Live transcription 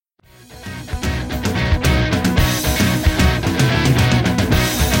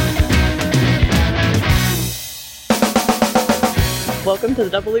Welcome to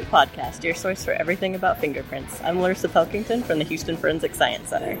the Double Loop Podcast, your source for everything about fingerprints. I'm Larissa Pelkington from the Houston Forensic Science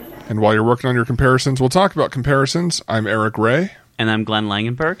Center. And while you're working on your comparisons, we'll talk about comparisons. I'm Eric Ray. And I'm Glenn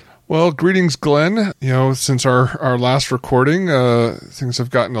Langenberg. Well, greetings, Glenn. Since our last recording, things have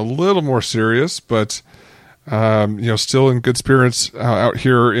gotten a little more serious, but, still in good spirits out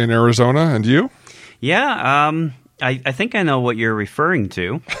here in Arizona. And you? Yeah, I think I know what you're referring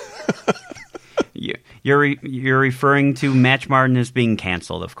to. You're referring to Match Martin as being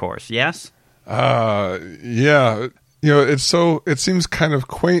canceled, of course, yes? Yeah. It seems kind of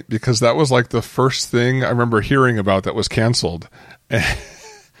quaint because that was like the first thing I remember hearing about that was canceled.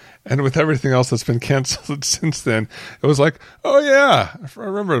 And with everything else that's been canceled since then, it was like, oh yeah, I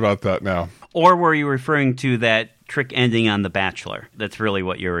remember about that now. Or were you referring to that trick ending on The Bachelor? That's really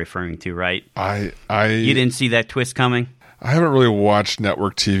what you're referring to, right? You didn't see that twist coming? I haven't really watched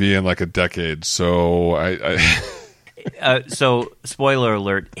network TV in like a decade, so So, spoiler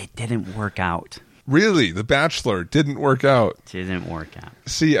alert, it didn't work out. Really? The Bachelor didn't work out? Didn't work out.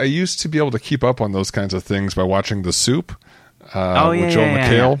 See, I used to be able to keep up on those kinds of things by watching The Soup with Joel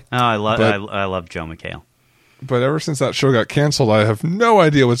Yeah. McHale. Oh, I love Joe McHale. But ever since that show got canceled, I have no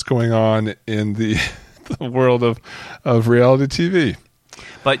idea what's going on in the world of reality TV.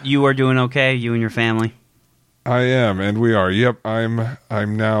 But you are doing okay, you and your family? I am, and we are. Yep, I'm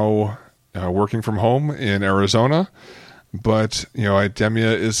now working from home in Arizona, but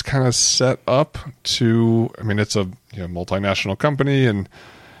Idemia is kind of set up to. I mean, it's a multinational company and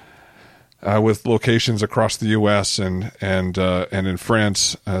with locations across the U.S. and in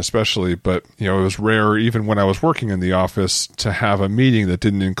France especially. But it was rare, even when I was working in the office, to have a meeting that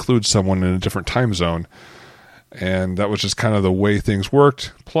didn't include someone in a different time zone. And that was just kind of the way things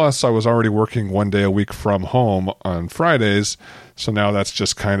worked. Plus, I was already working one day a week from home on Fridays, so now that's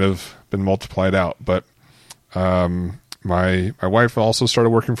just kind of been multiplied out. But my wife also started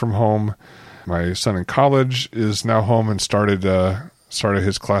working from home. My son in college is now home and started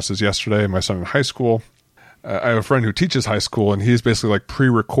his classes yesterday. My son in high school. I have a friend who teaches high school, and he's basically like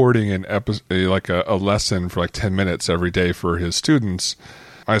pre-recording a lesson for like 10 minutes every day for his students.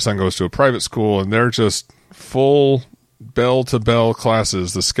 My son goes to a private school, and they're just full bell-to-bell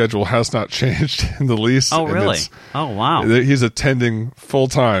classes. The schedule has not changed in the least. Oh, really? Oh, wow. He's attending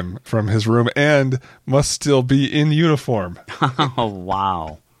full-time from his room and must still be in uniform. Oh,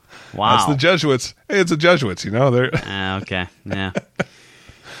 wow. That's the Jesuits. Hey, it's the Jesuits, They're okay, yeah.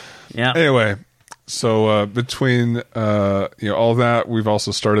 Yeah. Anyway, so between all that, we've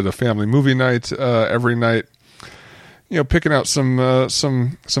also started a family movie night every night. Picking out some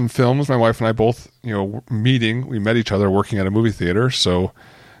films. My wife and I both, we met each other working at a movie theater. So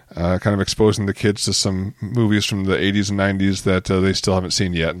kind of exposing the kids to some movies from the 80s and 90s that they still haven't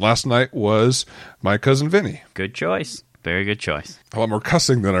seen yet. And last night was My Cousin Vinny. Good choice. Very good choice. A lot more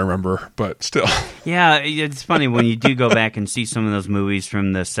cussing than I remember, but still. Yeah, it's funny when you do go back and see some of those movies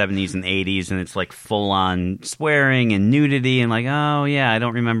from the 70s and 80s, and it's like full-on swearing and nudity, and like, oh, yeah, I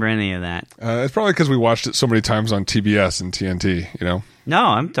don't remember any of that. It's probably because we watched it so many times on TBS and TNT, No,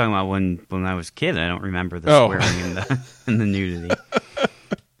 I'm talking about when I was a kid. I don't remember the swearing and the nudity.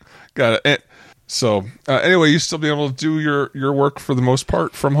 Got it. So, anyway, you still be able to do your work for the most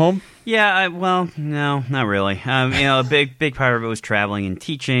part from home? Yeah, no, not really. A big part of it was traveling and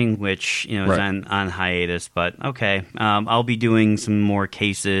teaching, which is right. on hiatus. But okay, I'll be doing some more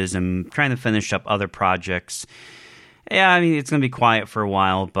cases and trying to finish up other projects. Yeah, I mean it's going to be quiet for a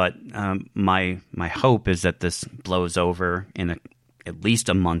while, but my hope is that this blows over in at least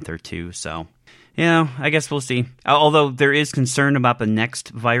a month or two. So. I guess we'll see. Although there is concern about the next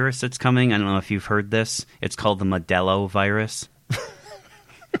virus that's coming. I don't know if you've heard this. It's called the Modelo virus.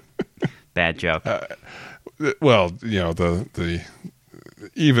 Bad joke. The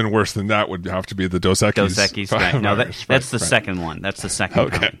even worse than that would have to be the Dos Equis. Dos Equis, right. No, that's the second one. That's the second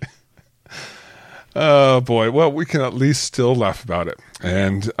okay. Oh, boy. Well, we can at least still laugh about it.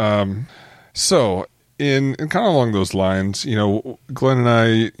 And so... In kind of along those lines, Glenn and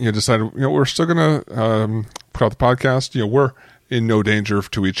I decided, we're still going to put out the podcast. We're in no danger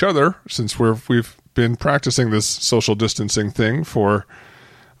to each other since we've been practicing this social distancing thing for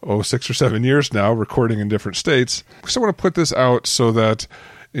 6 or 7 years now, recording in different states. So I want to put this out so that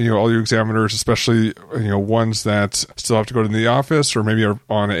all your examiners, especially ones that still have to go to the office or maybe are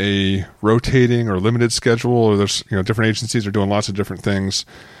on a rotating or limited schedule, or there's different agencies are doing lots of different things.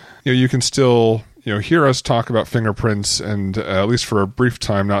 You can still hear us talk about fingerprints and at least for a brief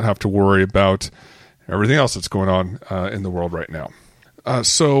time not have to worry about everything else that's going on in the world right now.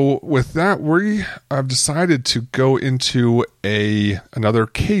 So with that, we have decided to go into another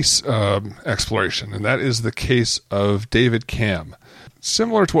case exploration, and that is the case of David Camm.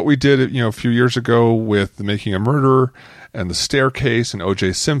 similar to what we did, a few years ago with The Making a Murderer and The Staircase and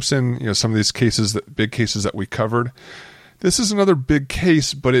O.J. Simpson, some of these big cases that we covered. This is another big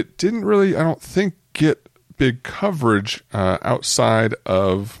case, but it didn't really, I don't think, get big coverage outside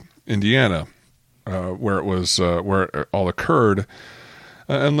of Indiana, where it all occurred,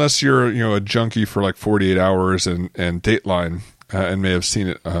 unless you're a junkie for like 48 Hours and Dateline, and may have seen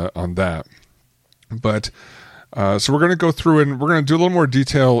it on that. But so we're going to go through and we're going to do a little more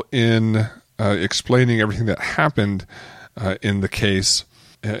detail in explaining everything that happened in the case,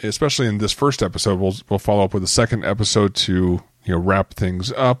 especially in this first episode. We'll follow up with a second episode to wrap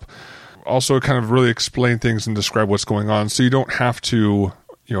things up. Also, kind of really explain things and describe what's going on, so you don't have to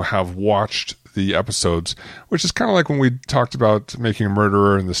have watched the episodes, which is kind of like when we talked about Making a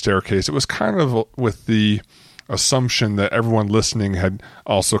Murderer and The Staircase. It was kind of with the assumption that everyone listening had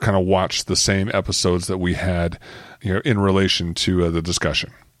also kind of watched the same episodes that we had, in relation to the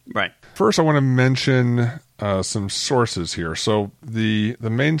discussion. Right. First, I want to mention some sources here. So the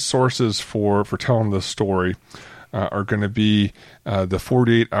main sources for telling the story are going to be the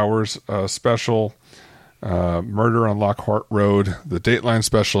 48 Hours special, Murder on Lockhart Road, the Dateline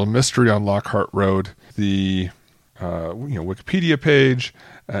special, Mystery on Lockhart Road, the Wikipedia page,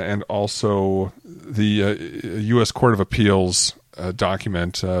 and also the U.S. Court of Appeals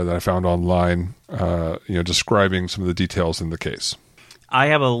document that I found online, describing some of the details in the case. I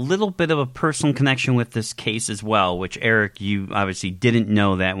have a little bit of a personal connection with this case as well, which, Eric, you obviously didn't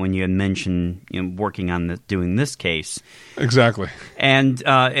know that when you had mentioned working on doing this case. Exactly. And,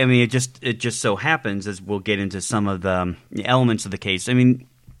 it just so happens, as we'll get into some of the elements of the case,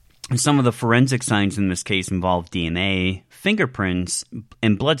 some of the forensic science in this case involve DNA, fingerprints,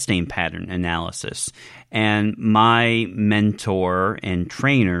 and bloodstain pattern analysis. And my mentor and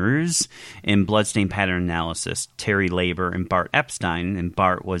trainers in bloodstain pattern analysis, Terry Labor and Bart Epstein, and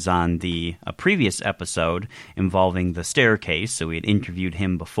Bart was on a previous episode involving The Staircase, so we had interviewed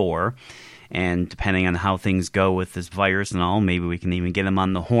him before. And depending on how things go with this virus and all, maybe we can even get him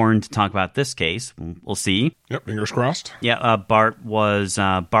on the horn to talk about this case. We'll see. Yep, fingers crossed. Yeah, Bart was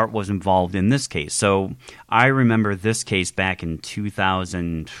involved in this case. So I remember this case back in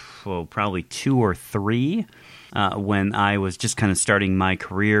 2000, probably 2 or 3, when I was just kind of starting my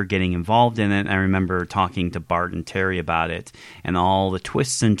career, getting involved in it. I remember talking to Bart and Terry about it and all the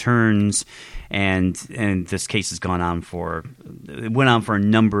twists and turns. And this case has went on for a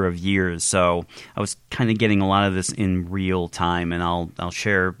number of years. So I was kind of getting a lot of this in real time, and I'll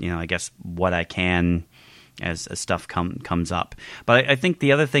share, I guess, what I can as stuff comes up. But I think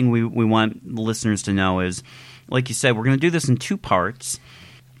the other thing we want listeners to know is, like you said, we're going to do this in 2 parts.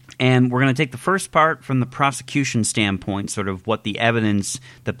 And we're going to take the first part from the prosecution standpoint, sort of what the evidence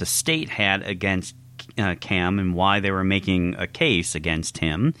that the state had against Cam and why they were making a case against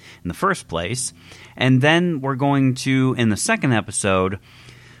him in the first place. And then we're going to, in the second episode,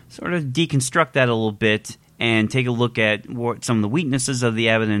 sort of deconstruct that a little bit and take a look at what some of the weaknesses of the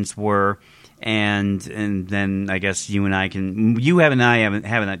evidence were. And then I guess you and I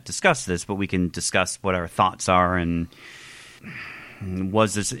haven't discussed this, but we can discuss what our thoughts are, and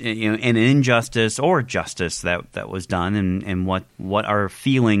was this an injustice or justice that was done, and what our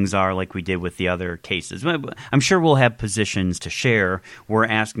feelings are, like we did with the other cases. I'm sure we'll have positions to share. We're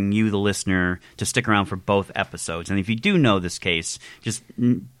asking you, the listener, to stick around for both episodes. And if you do know this case, just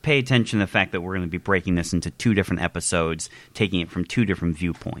pay attention to the fact that we're going to be breaking this into 2 different episodes, taking it from 2 different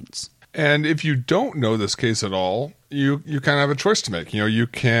viewpoints. And if you don't know this case at all, you kind of have a choice to make. You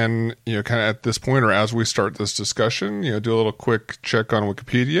can, kind of at this point, or as we start this discussion, do a little quick check on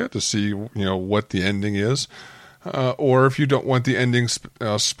Wikipedia to see, what the ending is. Or if you don't want the ending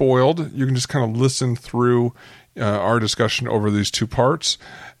spoiled, you can just kind of listen through our discussion over these 2 parts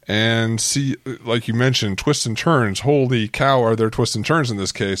and see, like you mentioned, twists and turns. Holy cow, are there twists and turns in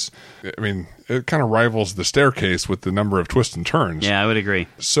this case? It kind of rivals The Staircase with the number of twists and turns. Yeah, I would agree.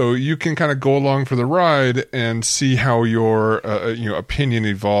 So you can kind of go along for the ride and see how your opinion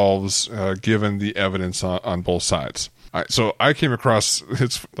evolves given the evidence on both sides. So I came across,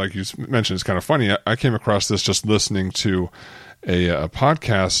 it's like you mentioned, it's kind of funny. I came across this just listening to a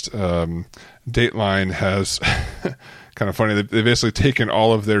podcast. Dateline has... kind of funny. They've basically taken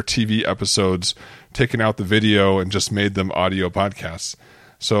all of their TV episodes, taken out the video, and just made them audio podcasts.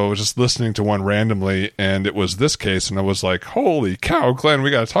 So I was just listening to one randomly, and it was this case, and I was like, holy cow, Glenn,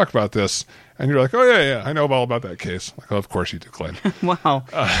 we got to talk about this. And you're like, oh, yeah, I know all about that case. Like, oh, of course you do, Glenn. Wow.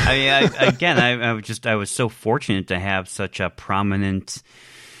 I was so fortunate to have such a prominent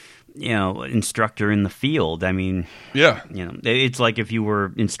instructor in the field. I mean, Yeah. It's like if you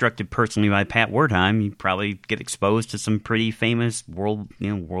were instructed personally by Pat Wertheim, you probably get exposed to some pretty famous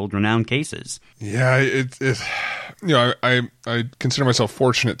world-renowned cases. Yeah, I consider myself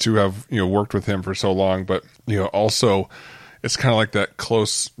fortunate to have worked with him for so long, but also it's kind of like that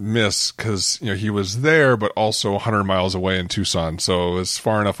close miss because he was there, but also 100 miles away in Tucson, so it was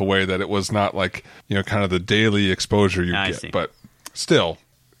far enough away that it was not like kind of the daily exposure you get. See. But still,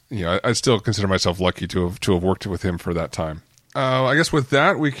 I still consider myself lucky to have worked with him for that time. I guess with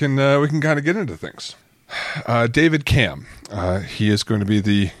that we can kind of get into things. David Camm, he is going to be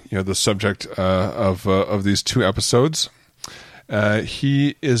the subject of these two episodes.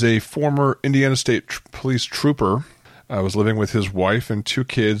 He is a former Indiana State Police trooper. Was living with his wife and two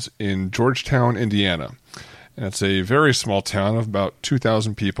kids in Georgetown, Indiana. And it's a very small town of about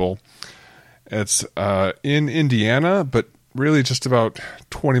 2,000 people. It's in Indiana, but really just about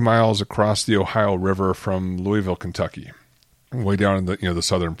 20 miles across the Ohio River from Louisville, Kentucky, way down in the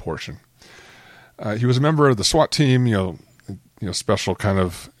southern portion. He was a member of the SWAT team, special kind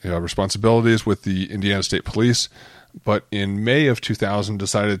of responsibilities with the Indiana State Police. But in May of 2000,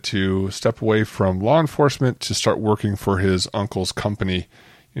 decided to step away from law enforcement to start working for his uncle's company.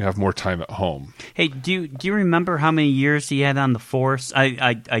 Have more time at home. Hey, do you remember how many years he had on the force?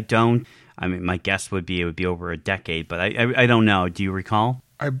 I don't. I mean, my guess would be it would be over a decade, but I don't know. Do you recall?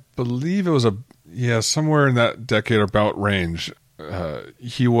 I believe it was somewhere in that decade about range.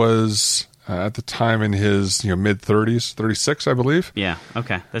 He was at the time in his mid-30s, 36, I believe. Yeah.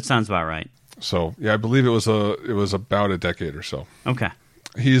 Okay, that sounds about right. So, I believe it was about a decade or so. Okay.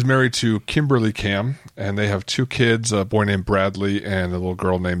 He's married to Kimberly Camm, and they have two kids, a boy named Bradley and a little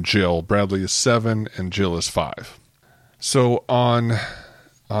girl named Jill. Bradley is 7 and Jill is 5. So on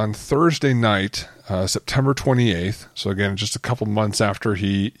Thursday night, September 28th, so again, just a couple months after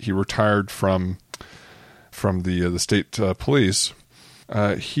he retired from the state police,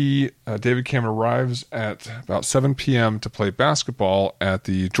 David Camm arrives at about 7 p.m. to play basketball at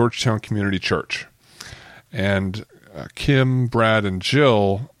the Georgetown Community Church. And Kim, Brad, and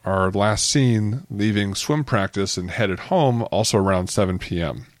Jill are last seen leaving swim practice and headed home also around 7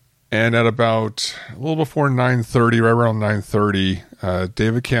 p.m. And at about a little before 9:30, right around 9:30,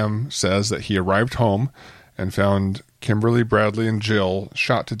 David Camm says that he arrived home and found Kimberly, Bradley, and Jill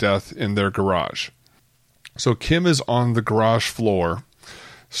shot to death in their garage. So Kim is on the garage floor,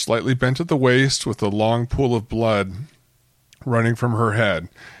 slightly bent at the waist with a long pool of blood running from her head.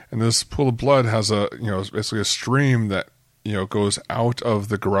 And this pool of blood has basically a stream that, goes out of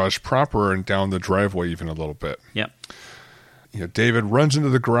the garage proper and down the driveway even a little bit. Yep. David runs into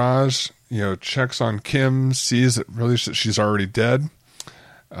the garage, checks on Kim, sees that really she's already dead.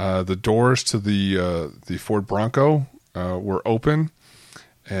 The doors to the Ford Bronco were open.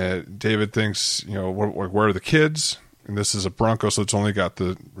 And David thinks, where are the kids? And this is a Bronco, so it's only got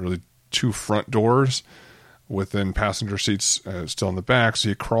the really two front doors within passenger seats still in the back. So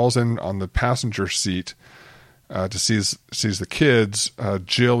he crawls in on the passenger seat to sees the kids.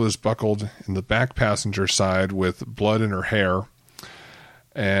 Jill is buckled in the back passenger side with blood in her hair.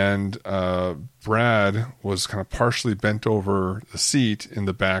 And Brad was kind of partially bent over the seat in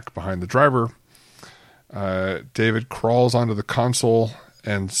the back behind the driver. David crawls onto the console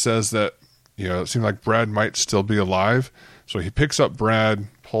and says that it seemed like Brad might still be alive. So he picks up Brad,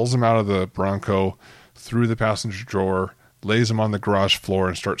 pulls him out of the Bronco through the passenger door, lays him on the garage floor,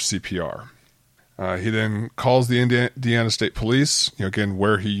 and starts CPR. He then calls the Indiana State Police, again,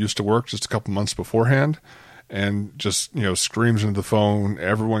 where he used to work just a couple months beforehand, and just, screams into the phone,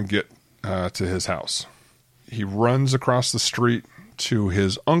 everyone get to his house. He runs across the street to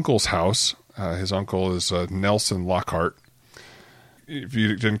his uncle's house. His uncle is Nelson Lockhart. If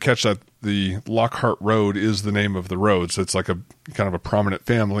you didn't catch that, the Lockhart Road is the name of the road, so it's like a kind of a prominent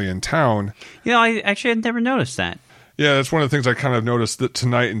family in town. I actually had never noticed that. Yeah, that's one of the things I kind of noticed that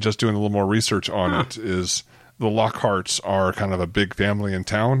tonight, and just doing a little more research on it, is the Lockharts are kind of a big family in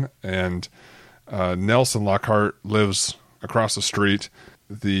town, and Nelson Lockhart lives across the street.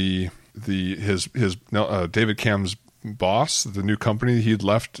 His David Camm's boss, the new company he'd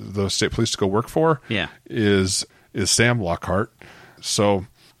left the state police to go work for, is Sam Lockhart. So,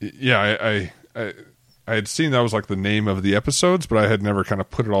 yeah, I had seen that was like the name of the episodes, but I had never kind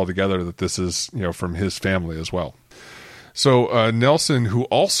of put it all together that this is, from his family as well. So Nelson, who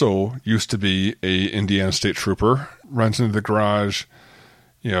also used to be a Indiana State Trooper, runs into the garage,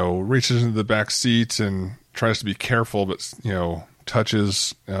 reaches into the back seat and tries to be careful, but,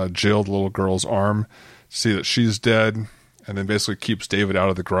 touches Jill, the little girl's arm, to see that she's dead, and then basically keeps David out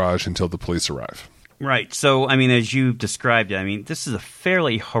of the garage until the police arrive. Right. So, I mean, as you've described it, I mean, this is a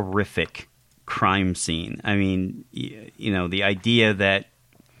fairly horrific crime scene. I mean, the idea that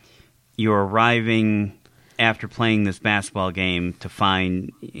you're arriving after playing this basketball game to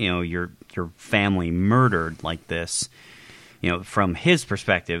find, your family murdered like this, from his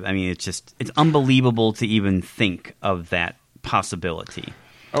perspective, I mean, it's unbelievable to even think of that possibility.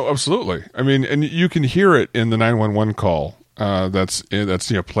 Oh, absolutely. I mean, and you can hear it in the 911 call that's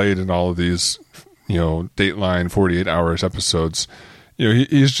played in all of these, Dateline 48 Hours episodes.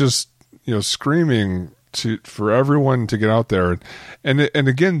 He's just, screaming for everyone to get out there. And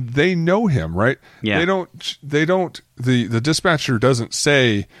again, they know him, right? Yeah. The dispatcher doesn't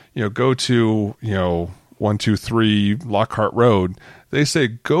say, go to, 123 Lockhart Road. They say,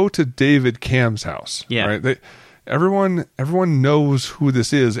 go to David Cam's house. Yeah. Right. Everyone knows who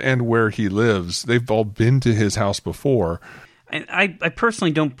this is and where he lives. They've all been to his house before. And I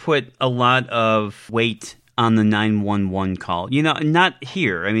personally don't put a lot of weight on the 911 call. Not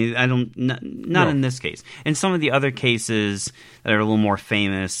here. I mean, I don't. Not No. in this case. In some of the other cases that are a little more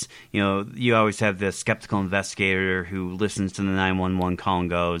famous, you always have the skeptical investigator who listens to the 911 call and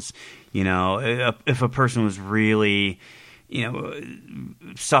goes, if a person was really,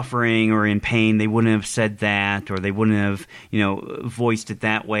 suffering or in pain, they wouldn't have said that, or they wouldn't have, voiced it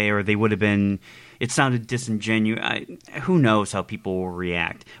that way, or they would have been. It sounded disingenuous. Who knows how people will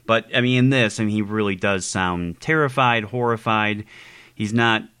react? But I mean, in this, he really does sound terrified, horrified. He's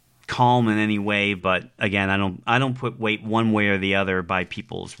not calm in any way. But again, I don't put weight one way or the other by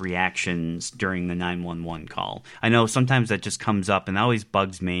people's reactions during the 911 call. I know sometimes that just comes up and that always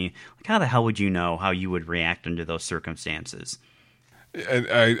bugs me. Like, how the hell would you know how you would react under those circumstances?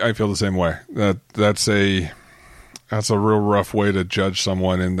 I feel the same way. That's a real rough way to judge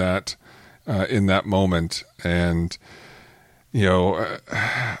someone in that moment, and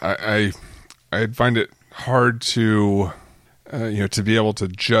I find it hard to to be able to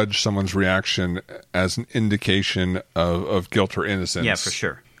judge someone's reaction as an indication of guilt or innocence. Yeah, for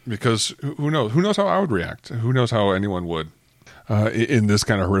sure. Because who knows how I would react? Who knows how anyone would in this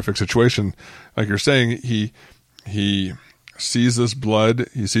kind of horrific situation? Like you're saying, he sees this blood,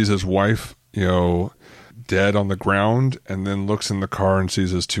 he sees his wife, dead on the ground, and then looks in the car and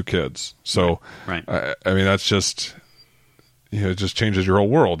sees his two kids. So, right. I mean, that's just, it just changes your whole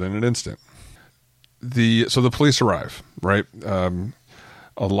world in an instant. So the police arrive, right? A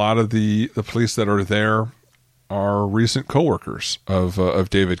lot of the police that are there are recent coworkers of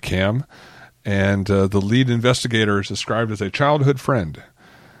David Cam, and the lead investigator is described as a childhood friend.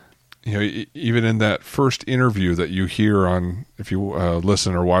 Even in that first interview that you hear on, if you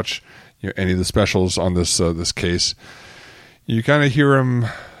listen or watch any of the specials on this case, you kind of hear him,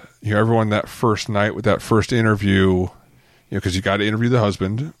 everyone that first night with that first interview, because you got to interview the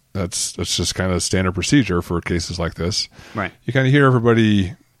husband. That's just kind of standard procedure for cases like this. Right. You kind of hear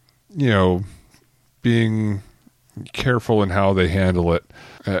everybody, being careful in how they handle it,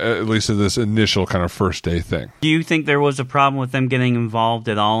 at least in this initial kind of first day thing. Do you think there was a problem with them getting involved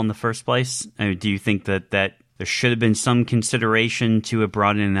at all in the first place? I mean, do you think that there should have been some consideration to have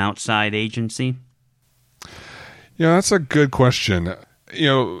brought in an outside agency? Yeah, that's a good question.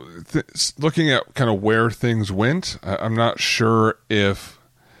 Looking at kind of where things went, I'm not sure if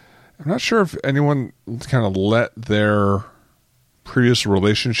anyone kind of let their previous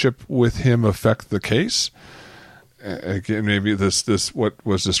relationship with him affect the case. Again, maybe this what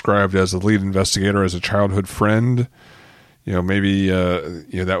was described as the lead investigator as a childhood friend, maybe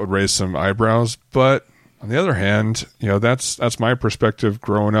that would raise some eyebrows. But on the other hand, that's my perspective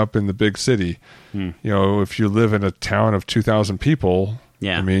growing up in the big city. If you live in a town of 2,000 people,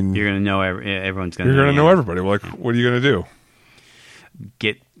 yeah, I mean, you're going to know everyone's going to. You're going to know everybody. Like, what are you going to do?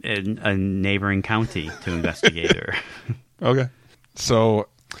 Get a neighboring county to investigate her. Okay, so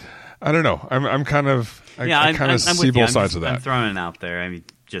I don't know. I'm kind of. I kind of see both sides of that. I'm throwing it out there. I mean,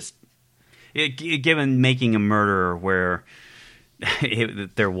 just given making a murderer where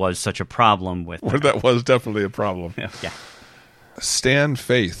there was such a problem with where that was definitely a problem. Yeah. Stan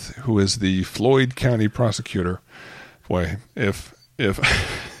Faith, who is the Floyd County prosecutor, boy, if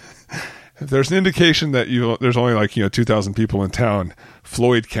there's an indication that there's only 2,000 people in town,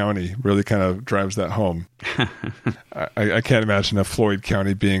 Floyd County really kind of drives that home. I can't imagine a Floyd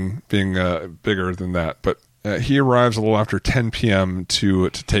County being bigger than that. But he arrives a little after 10 p.m. to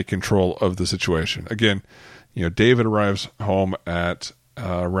take control of the situation. Again, David arrives home at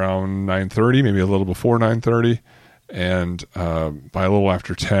around 9:30, maybe a little before 9:30, and by a little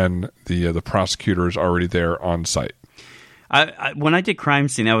after 10, the prosecutor is already there on site. When I did crime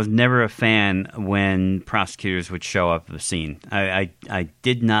scene, I was never a fan when prosecutors would show up at the scene. I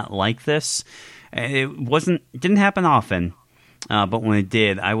did not like this. It didn't happen often, but when it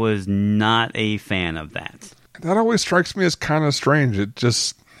did, I was not a fan of that. That always strikes me as kind of strange.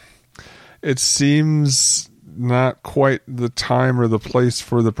 It seems not quite the time or the place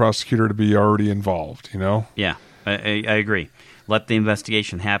for the prosecutor to be already involved, you know? Yeah, I agree. Let the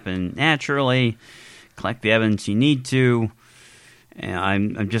investigation happen naturally. Collect the evidence you need to.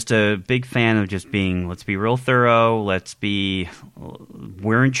 And I'm just a big fan of just let's be real thorough.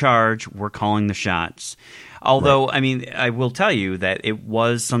 We're in charge. We're calling the shots. Although, right. I mean, I will tell you that it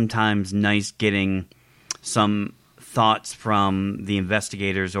was sometimes nice getting some thoughts from the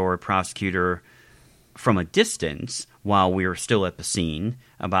investigators or prosecutor from a distance while we were still at the scene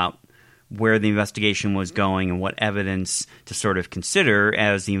about where the investigation was going and what evidence to sort of consider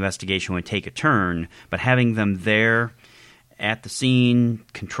as the investigation would take a turn. But having them there at the scene,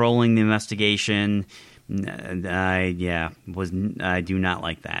 controlling the investigation, I do not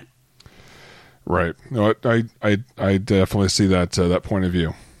like that. Right. No, I definitely see that point of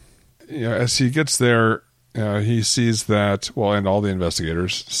view. Yeah, as he gets there, he sees that, and all the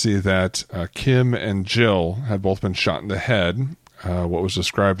investigators see that Kim and Jill had both been shot in the head, what was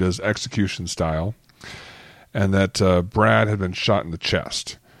described as execution style, and that Brad had been shot in the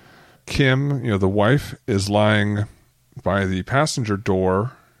chest. Kim, the wife, is lying by the passenger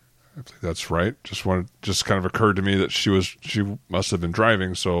door. I think that's right. Just kind of occurred to me that she must have been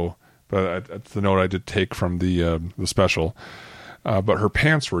driving. So, but that's the note I did take from the special. But her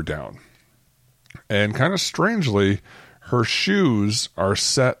pants were down, and kind of strangely, her shoes are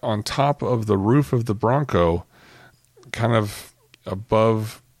set on top of the roof of the Bronco, kind of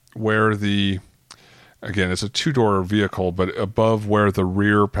above where again, it's a 2-door vehicle, but above where the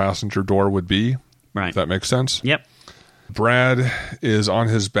rear passenger door would be. Right. If that makes sense. Yep. Brad is on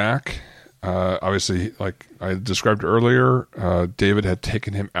his back. Obviously, like I described earlier, David had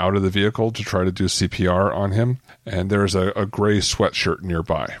taken him out of the vehicle to try to do CPR on him, and there's a gray sweatshirt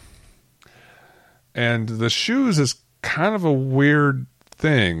nearby. And the shoes is kind of a weird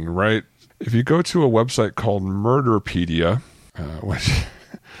thing, right? If you go to a website called Murderpedia, which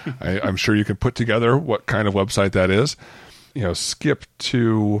I'm sure you can put together what kind of website that is, skip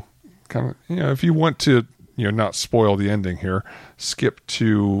to kind of, if you want to, not spoil the ending here, skip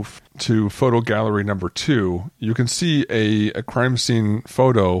to photo gallery number 2. You can see a crime scene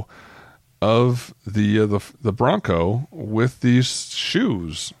photo of the Bronco with these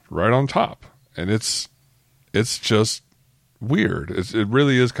shoes right on top, and it's just weird. It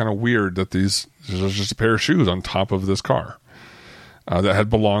really is kind of weird that there's just a pair of shoes on top of this car that had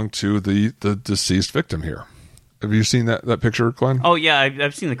belonged to the deceased victim here. Have you seen that picture, Glenn? Oh, yeah,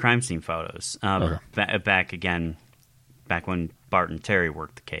 I've seen the crime scene photos Okay. back when Bart and Terry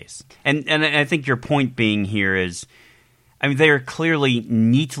worked the case. And I think your point being here is, I mean, they are clearly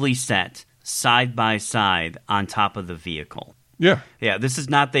neatly set side by side on top of the vehicle. Yeah. Yeah, this is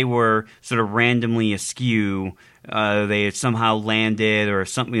not they were sort of randomly askew. They had somehow landed or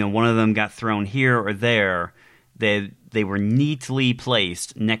something, one of them got thrown here or there. They were neatly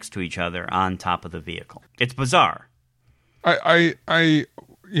placed next to each other on top of the vehicle. It's bizarre. I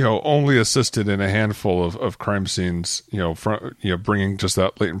only assisted in a handful of crime scenes, bringing just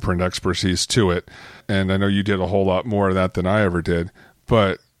that latent print expertise to it. And I know you did a whole lot more of that than I ever did.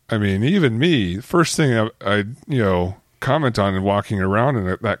 But I mean, even me, first thing I comment on and walking around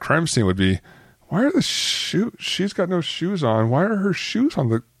in that crime scene would be, why are the shoes? She's got no shoes on. Why are her shoes on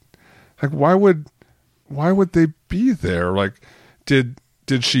the? Like, why would they be there? Like, did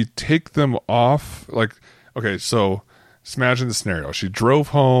she take them off? Like, okay, so just imagine the scenario. She drove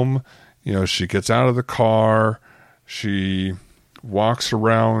home, she gets out of the car, she walks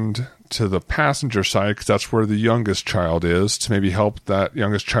around to the passenger side because that's where the youngest child is, to maybe help that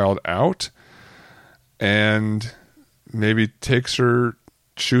youngest child out, and maybe takes her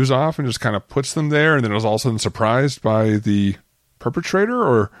shoes off and just kind of puts them there, and then was all of a sudden surprised by the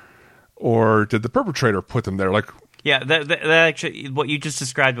perpetrator, or did the perpetrator put them there? Like, yeah, that actually, what you just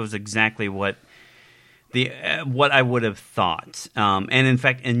described was exactly what I would have thought, and in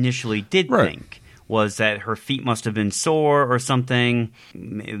fact initially did think, was that her feet must have been sore or something.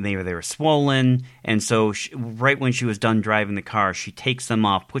 Maybe they were swollen, and so right when she was done driving the car, she takes them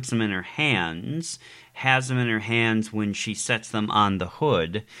off, puts them in her hands, has them in her hands when she sets them on the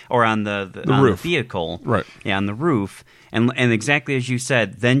hood or on the roof. The vehicle, right? Yeah, on the roof. And exactly as you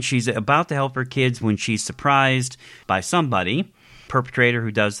said, then she's about to help her kids when she's surprised by somebody, perpetrator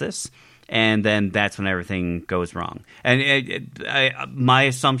who does this, and then that's when everything goes wrong. And my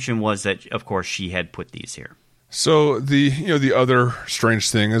assumption was that, of course, she had put these here. So the other strange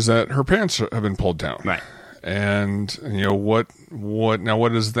thing is that her pants have been pulled down, right? And what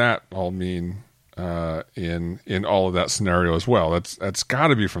does that all mean? in all of that scenario as well. That's got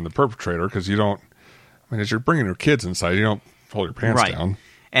to be from the perpetrator, because you don't. I mean, as you're bringing your kids inside, you don't pull your pants down.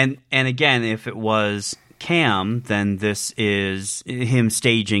 And again, if it was Cam, then this is him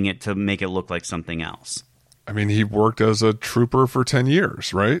staging it to make it look like something else. I mean, he worked as a trooper for 10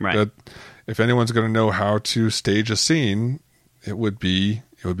 years, right? Right. That if anyone's going to know how to stage a scene, it would be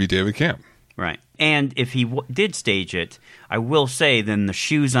David Cam. Right. And if he did stage it, I will say then the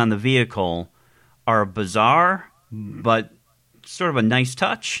shoes on the vehicle are bizarre, but sort of a nice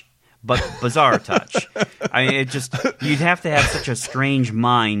touch, but bizarre touch. I mean, you'd have to have such a strange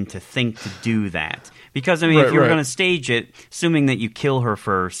mind to think to do that. Because, I mean, if you were going to stage it, assuming that you kill her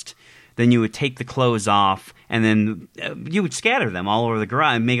first, then you would take the clothes off, and then you would scatter them all over the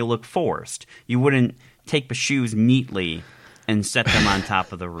garage and make it look forced. You wouldn't take the shoes neatly and set them on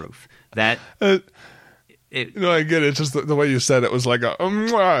top of the roof. That... I get it. It's just the way you said it was like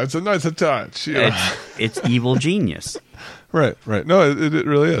it's a nice touch. Yeah. It's evil genius. Right. No, it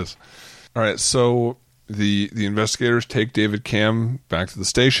really is. All right, so the investigators take David Cam back to the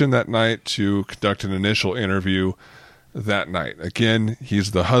station that night to conduct an initial interview that night. Again,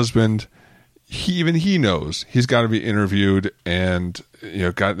 he's the husband. He knows he's got to be interviewed, and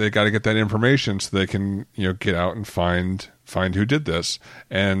they got to get that information so they can get out and find who did this.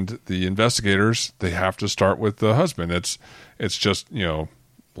 And the investigators, they have to start with the husband. It's just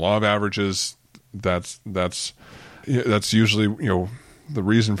law of averages. That's usually the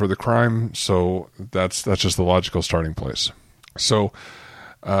reason for the crime. So that's just the logical starting place. So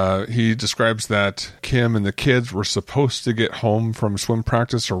he describes that Kim and the kids were supposed to get home from swim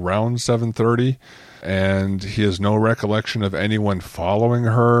practice around 7:30, and he has no recollection of anyone following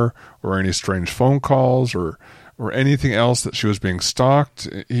her or any strange phone calls or anything else that she was being stalked.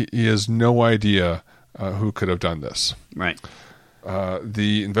 He has no idea who could have done this. Right.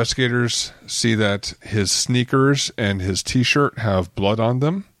 The investigators see that his sneakers and his T-shirt have blood on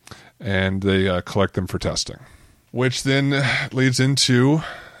them, and they collect them for testing, which then leads into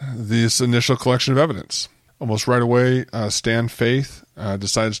this initial collection of evidence. Almost right away, Stan Faith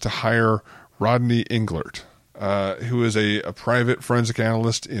decides to hire Rodney Englert, who is a private forensic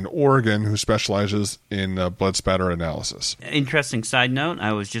analyst in Oregon who specializes in blood spatter analysis. Interesting side note,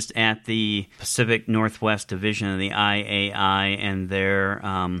 I was just at the Pacific Northwest Division of the IAI and their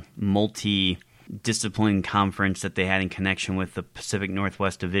multi-discipline conference that they had in connection with the Pacific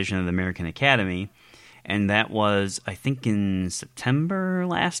Northwest Division of the American Academy. And that was, I think, in September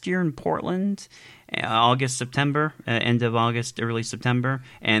last year in Portland. August, September, end of August, early September.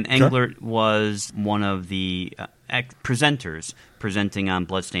 And Englert was one of the presenters presenting on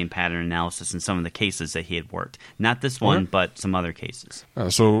bloodstain pattern analysis in some of the cases that he had worked. Not this one, but some other cases.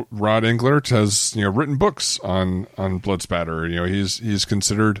 So Rod Englert has written books on blood spatter. He's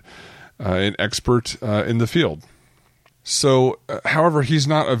considered an expert in the field. So, however, he's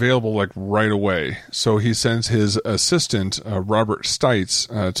not available right away. So he sends his assistant, Robert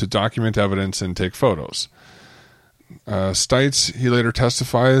Stites, to document evidence and take photos. Stites, he later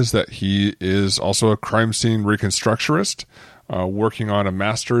testifies that he is also a crime scene reconstructionist, working on a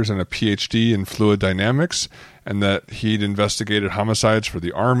master's and a PhD in fluid dynamics, and that he'd investigated homicides for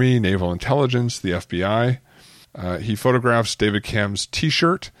the Army, Naval Intelligence, the FBI. He photographs David Cam's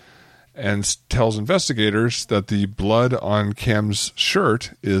T-shirt and tells investigators that the blood on Cam's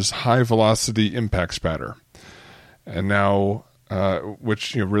shirt is high-velocity impact spatter. And now,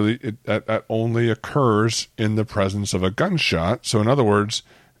 which that only occurs in the presence of a gunshot. So in other words,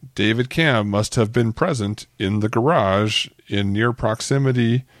 David Cam must have been present in the garage in near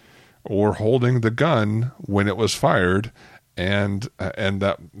proximity or holding the gun when it was fired, and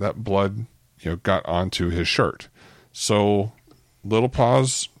that blood got onto his shirt. So little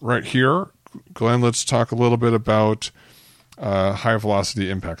pause right here. Glenn, let's talk a little bit about high-velocity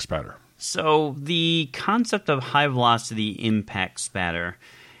impact spatter. So the concept of high-velocity impact spatter,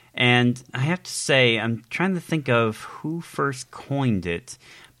 and I have to say, I'm trying to think of who first coined it,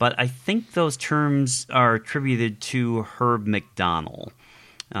 but I think those terms are attributed to Herb McDonnell.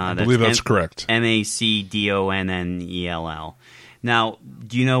 I believe that's correct. MacDonnell. Now,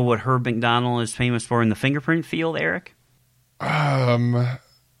 do you know what Herb McDonnell is famous for in the fingerprint field, Eric?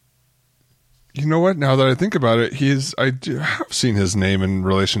 You know what? Now that I think about it, I have seen his name in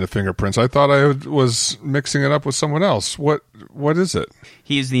relation to fingerprints. I thought I was mixing it up with someone else. What is it?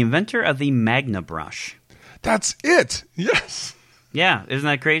 He is the inventor of the Magna brush. That's it. Yes. Yeah, isn't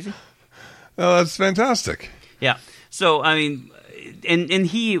that crazy? Oh, that's fantastic. Yeah. So, I mean, and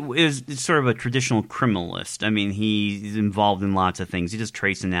he is sort of a traditional criminalist. I mean, he's involved in lots of things. He does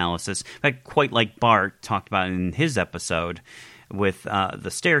trace analysis. In fact, quite like Bart talked about in his episode, with the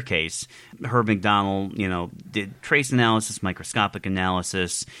staircase. Herb McDonald, did trace analysis, microscopic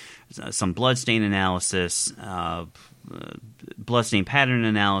analysis, some bloodstain analysis, bloodstain pattern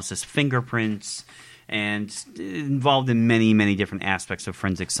analysis, fingerprints, and involved in many, many different aspects of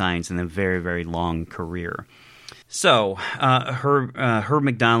forensic science in a very, very long career. So Herb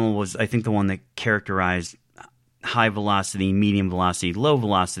McDonald was, I think, the one that characterized high velocity, medium velocity, low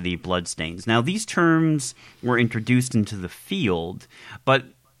velocity bloodstains. Now, these terms were introduced into the field, but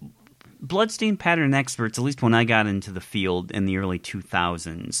bloodstain pattern experts, at least when I got into the field in the early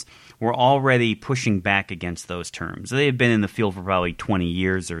 2000s, were already pushing back against those terms. They had been in the field for probably 20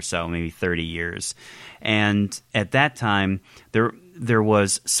 years or so, maybe 30 years. And at that time, there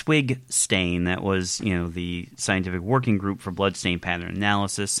was SWIG stain, that was, the scientific working group for bloodstain pattern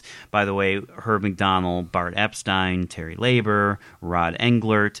analysis. By the way, Herb McDonald, Bart Epstein, Terry Labor, Rod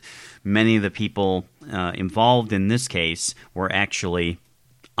Englert, many of the people involved in this case were actually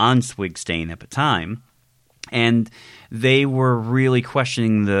on SWIG stain at the time. And they were really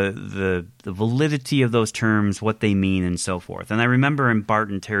questioning the validity of those terms, what they mean, and so forth. And I remember in Bart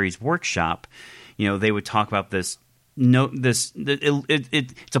and Terry's workshop, they would talk about this.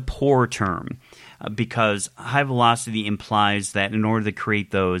 It's a poor term because high velocity implies that in order to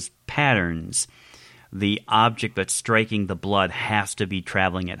create those patterns, the object that's striking the blood has to be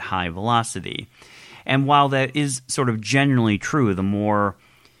traveling at high velocity. And while that is sort of generally true, the more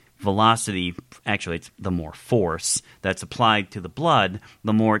velocity, actually it's the more force that's applied to the blood,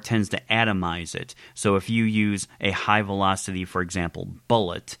 the more it tends to atomize it. So if you use a high velocity, for example,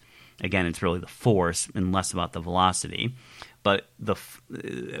 bullet, again, it's really the force and less about the velocity, but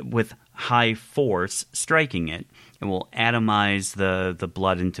with high force striking it, it will atomize the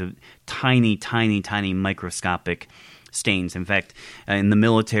blood into tiny, tiny, tiny microscopic stains. In fact, in the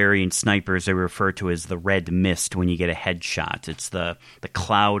military and snipers, they refer to as the red mist when you get a headshot. It's the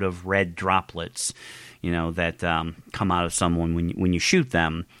cloud of red droplets, that come out of someone when you shoot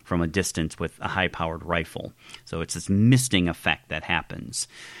them from a distance with a high-powered rifle. So it's this misting effect that happens.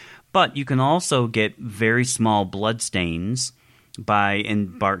 But you can also get very small blood stains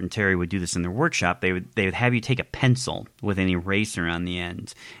and Bart and Terry would do this in their workshop. They would have you take a pencil with an eraser on the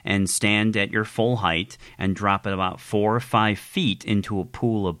end and stand at your full height and drop it about 4 or 5 feet into a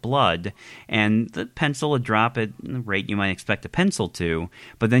pool of blood, and the pencil would drop at the rate you might expect a pencil to,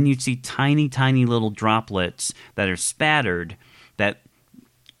 but then you'd see tiny, tiny little droplets that are spattered that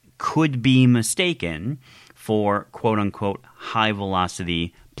could be mistaken for quote-unquote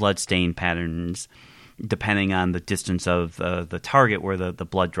high-velocity bloodstain patterns, depending on the distance of the target where the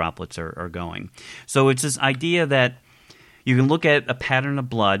blood droplets are going. So it's this idea that you can look at a pattern of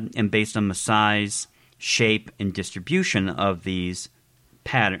blood, and based on the size, shape, and distribution of these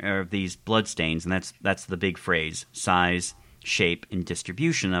blood stains, and that's the big phrase: size, shape, and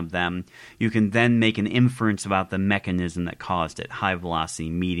distribution of them, you can then make an inference about the mechanism that caused it, high velocity,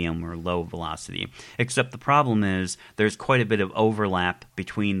 medium, or low velocity. Except the problem is there's quite a bit of overlap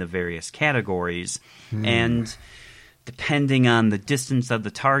between the various categories, and depending on the distance of the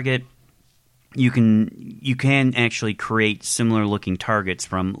target, you can actually create similar looking targets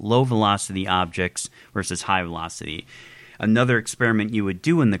from low velocity objects versus high velocity. Another experiment you would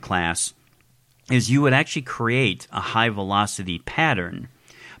do in the class is you would actually create a high-velocity pattern,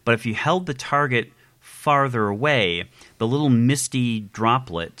 but if you held the target farther away, the little misty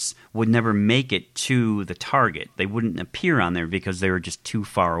droplets would never make it to the target. They wouldn't appear on there because they were just too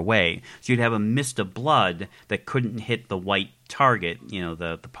far away. So you'd have a mist of blood that couldn't hit the white target,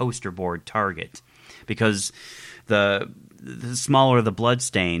 the poster board target, because the smaller the blood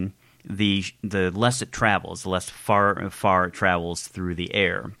stain, the less it travels, the less far it travels through the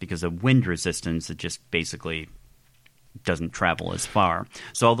air, because of wind resistance, it just basically doesn't travel as far.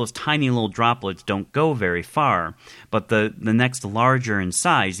 So all those tiny little droplets don't go very far, but the next larger in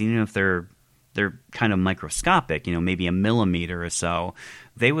size, even if they're kind of microscopic, maybe a millimeter or so,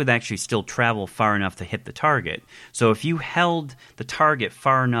 they would actually still travel far enough to hit the target. So if you held the target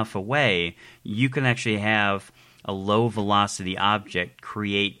far enough away, you can actually have a low-velocity object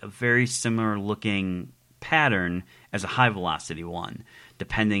create a very similar-looking pattern as a high-velocity one,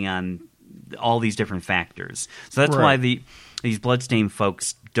 depending on all these different factors. So that's why these bloodstain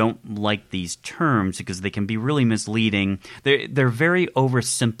folks don't like these terms, because they can be really misleading. They're very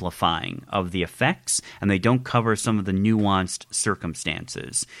oversimplifying of the effects, and they don't cover some of the nuanced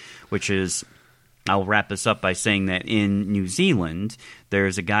circumstances, which is... I'll wrap this up by saying that in New Zealand,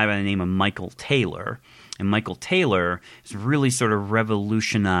 there's a guy by the name of Michael Taylor, And Michael Taylor has really sort of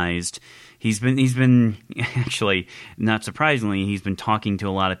revolutionized. He's been actually, not surprisingly, he's been talking to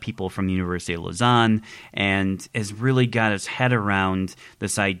a lot of people from the University of Lausanne and has really got his head around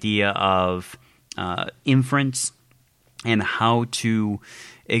this idea of inference and how to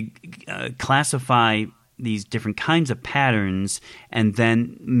classify these different kinds of patterns and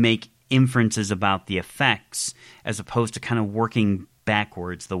then make inferences about the effects, as opposed to kind of working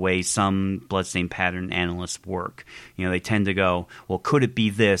backwards the way some bloodstain pattern analysts work. They tend to go, well, could it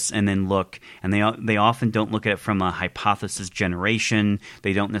be this, and then look, and they often don't look at it from a hypothesis generation.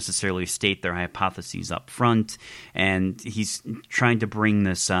 They don't necessarily state their hypotheses up front, and he's trying to bring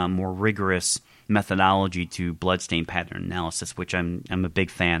this more rigorous methodology to bloodstain pattern analysis, which I'm a big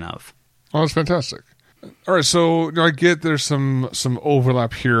fan of. Oh, that's fantastic. All right, so I get there's some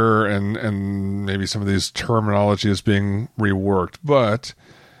overlap here, and maybe some of these terminology is being reworked. But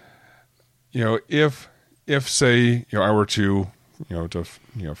if say I were to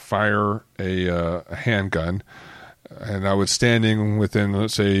fire a handgun, and I was standing within,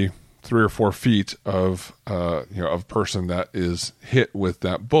 let's say, 3 or 4 feet of of person that is hit with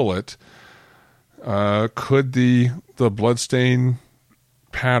that bullet, could the bloodstain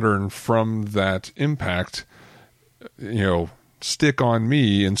pattern from that impact stick on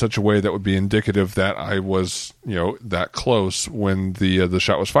me in such a way that would be indicative that I was that close when the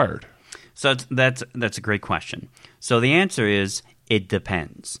shot was fired? So that's a great question. So the answer is it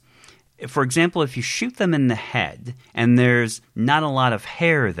depends. For example, if you shoot them in the head and there's not a lot of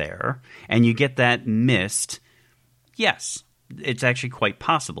hair there and you get that mist, yes, it's actually quite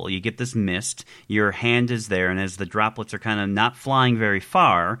possible. You get this mist, your hand is there, and as the droplets are kind of not flying very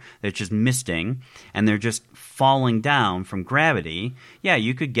far, they're just misting, and they're just falling down from gravity, yeah,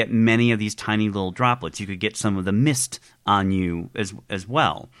 you could get many of these tiny little droplets. You could get some of the mist on you as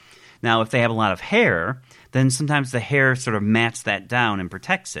well. Now, if they have a lot of hair, then sometimes the hair sort of mats that down and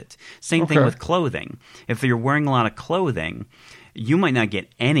protects it. Same thing with clothing. If you're wearing a lot of clothing, you might not get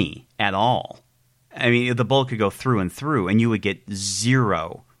any at all. I mean, the bullet could go through and through, and you would get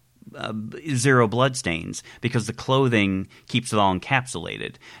zero blood stains because the clothing keeps it all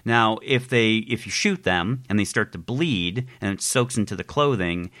encapsulated. Now, if you shoot them and they start to bleed and it soaks into the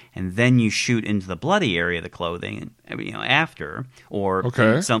clothing, and then you shoot into the bloody area of the clothing, after or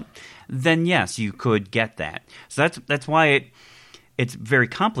then yes, you could get that. So that's why it's very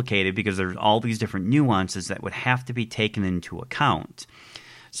complicated, because there's all these different nuances that would have to be taken into account.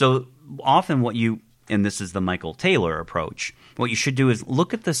 So often and this is the Michael Taylor approach, what you should do is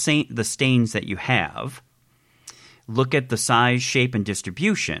look at the stains that you have, look at the size, shape, and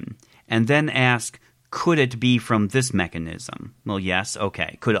distribution, and then ask, could it be from this mechanism? Well, yes,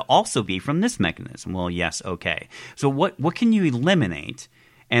 okay. Could it also be from this mechanism? Well, yes, okay. So what can you eliminate,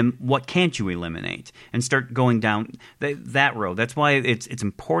 and what can't you eliminate? And start going down that road. That's why it's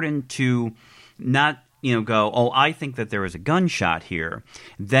important to not go, oh, I think that there was a gunshot here.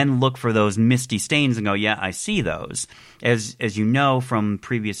 Then look for those misty stains and go, yeah, I see those. As you know from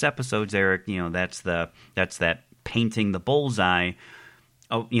previous episodes, Eric, that's that painting the bullseye,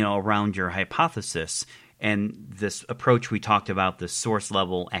 around your hypothesis. And this approach we talked about, the source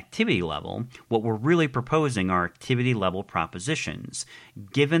level, activity level, what we're really proposing are activity level propositions.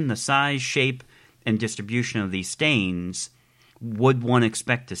 Given the size, shape, and distribution of these stains, would one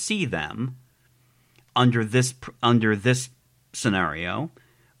expect to see them under this scenario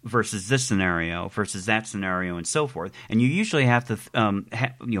versus this scenario versus that scenario, and so forth? And you usually have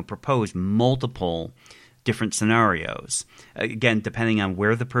to propose multiple different scenarios, again, depending on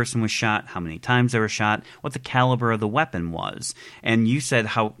where the person was shot, how many times they were shot, what the caliber of the weapon was. And you said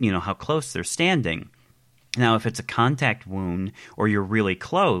how close they're standing. Now, if it's a contact wound or you're really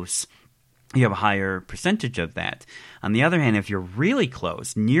close, you have a higher percentage of that. On the other hand, if you're really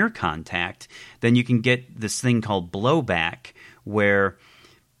close, near contact, then you can get this thing called blowback, where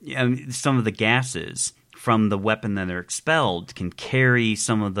some of the gases from the weapon that are expelled can carry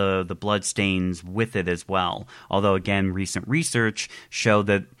some of the blood stains with it as well. Although, again, recent research showed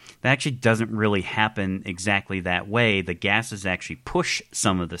that actually doesn't really happen exactly that way. The gases actually push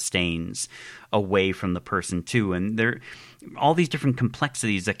some of the stains away from the person too. And there are all these different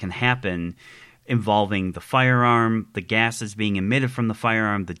complexities that can happen involving the firearm, the gases being emitted from the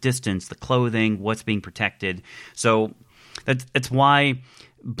firearm, the distance, the clothing, what's being protected. So that's why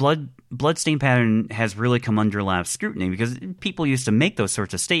bloodstain pattern has really come under a lot of scrutiny, because people used to make those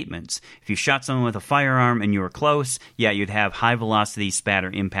sorts of statements. If you shot someone with a firearm and you were close, yeah, you'd have high velocity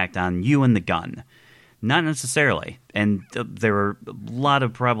spatter impact on you and the gun. Not necessarily. And there were a lot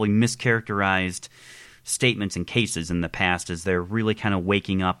of probably mischaracterized statements and cases in the past as they're really kind of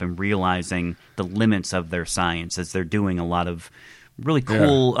waking up and realizing the limits of their science as they're doing a lot of really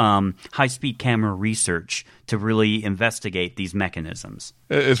cool high-speed camera research to really investigate these mechanisms.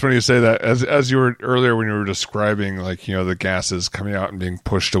 It's funny you say that. As you were earlier when you were describing, like, the gases coming out and being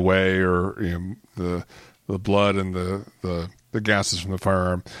pushed away, or the blood and the gases from the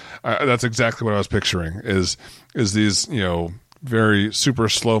firearm. That's exactly what I was picturing. Is these very super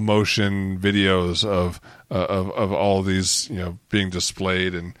slow motion videos of all these being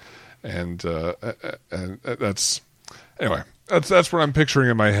displayed and that's anyway. That's what I'm picturing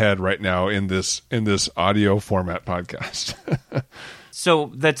in my head right now in this audio format podcast.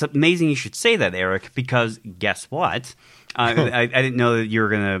 So that's amazing you should say that, Eric, because guess what? I didn't know that you were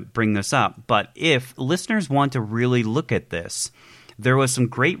going to bring this up, but if listeners want to really look at this, there was some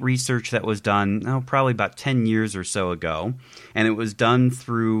great research that was done probably about 10 years or so ago, and it was done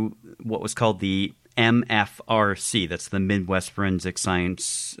through what was called the MFRC, that's the Midwest Forensic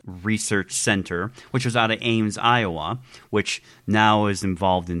Science Research Center, which was out of Ames, Iowa, which now is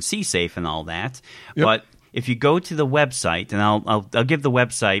involved in CSAFE and all that. Yep. But if you go to the website, and I'll give the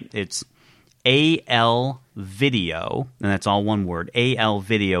website, it's ALvideo, and that's all one word,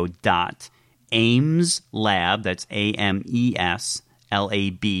 alvideo.ameslab, that's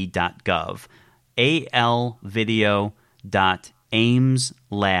AMESLAB.gov,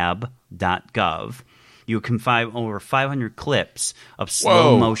 alvideo.ameslab.gov. You can find over 500 clips of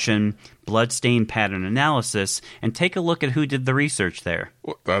slow motion bloodstain pattern analysis, and take a look at who did the research there.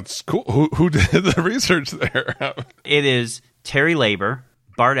 Well, that's cool. Who did the research there? It is Terry Laber,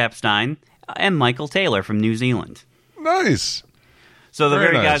 Bart Epstein, and Michael Taylor from New Zealand. Nice. So the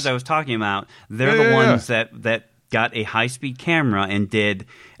very guys I was talking about, they're the ones that got a high-speed camera and did.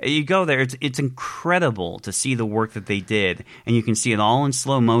 You go there, it's incredible to see the work that they did, and you can see it all in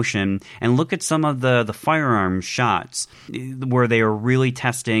slow motion. And look at some of the firearm shots where they are really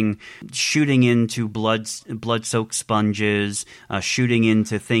testing, shooting into blood-soaked sponges, shooting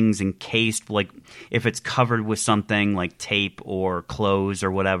into things encased, like if it's covered with something like tape or clothes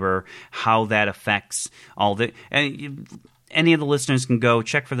or whatever, how that affects all the. And any of the listeners can go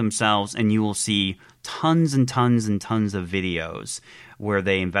check for themselves, and you will see tons and tons and tons of videos where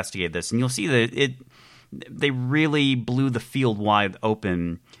they investigate this. And you'll see that they really blew the field wide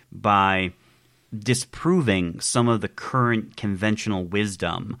open by disproving some of the current conventional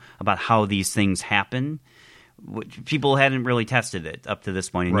wisdom about how these things happen. People hadn't really tested it up to this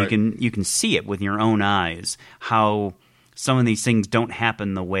point, and you can see it with your own eyes how some of these things don't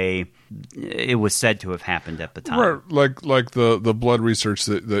happen the way it was said to have happened at the time. Right, like the blood research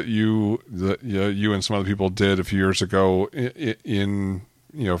that you and some other people did a few years ago in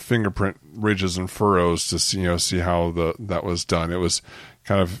fingerprint ridges and furrows to see how that was done. It was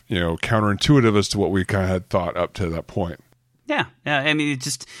kind of counterintuitive as to what we kind of had thought up to that point. Yeah. I mean,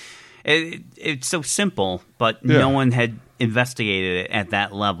 it's so simple, but no one had investigated it at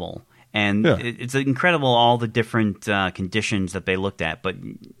that level. And it's incredible all the different conditions that they looked at. But,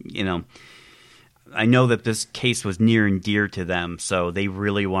 I know that this case was near and dear to them, so they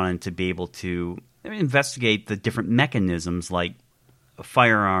really wanted to be able to investigate the different mechanisms like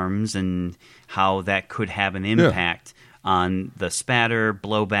firearms and how that could have an impact on the spatter,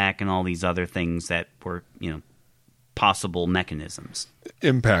 blowback, and all these other things that were, possible mechanisms.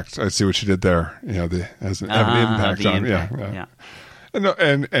 Impact. I see what you did there. Have an impact on. Yeah.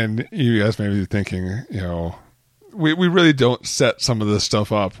 And you guys may be thinking, we really don't set some of this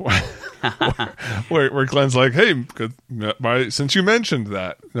stuff up where Glenn's like, hey, since you mentioned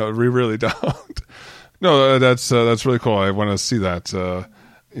that, no, we really don't. No, that's really cool. I want to see that. Some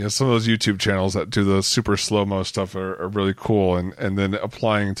of those YouTube channels that do the super slow-mo stuff are really cool, and then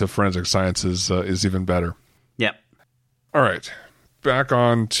applying to forensic science is even better. Yep. All right, back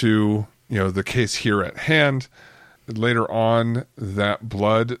on to the case here at hand. Later on, that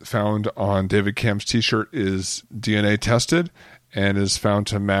blood found on David Camp's T-shirt is DNA tested and is found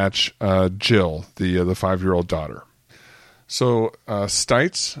to match Jill, the 5-year-old daughter. So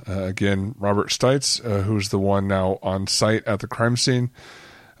Stites, again, Robert Stites, who's the one now on site at the crime scene,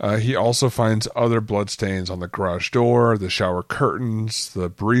 he also finds other blood stains on the garage door, the shower curtains, the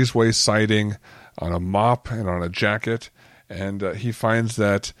breezeway siding, on a mop and on a jacket, and he finds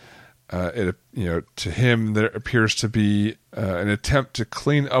that to him there appears to be an attempt to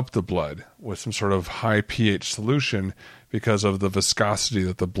clean up the blood with some sort of high pH solution because of the viscosity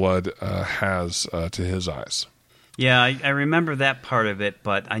that the blood has to his eyes. Yeah, I remember that part of it,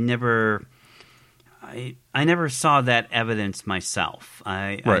 but I never saw that evidence myself.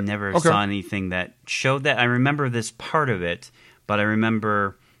 I never saw anything that showed that. I remember this part of it, but I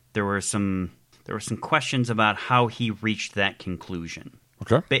remember there were some there were some questions about how he reached that conclusion.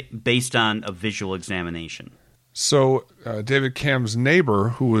 Okay. Based on a visual examination. So David Camm's neighbor,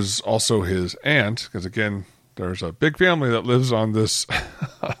 who was also his aunt, because again, there's a big family that lives on this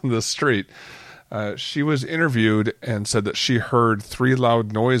on this street. She was interviewed and said that she heard 3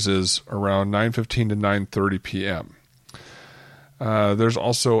 loud noises around 9:15 to 9:30 p.m. There's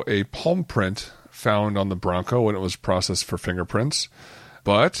also a palm print found on the Bronco when it was processed for fingerprints.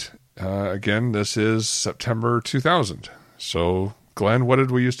 But again, this is September 2000. So, Glenn, what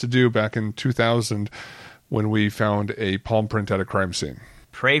did we used to do back in 2000 when we found a palm print at a crime scene?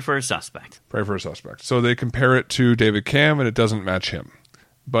 Pray for a suspect. Pray for a suspect. So they compare it to David Camm, and it doesn't match him.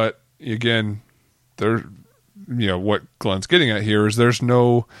 But again, what Glenn's getting at here is there's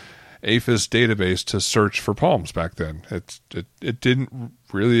no APHIS database to search for palms back then. It didn't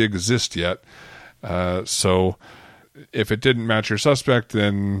really exist yet. So if it didn't match your suspect,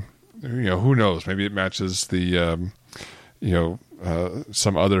 then who knows? Maybe it matches the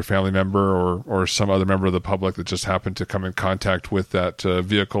some other family member or some other member of the public that just happened to come in contact with that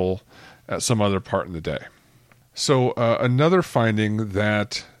vehicle at some other part in the day. So another finding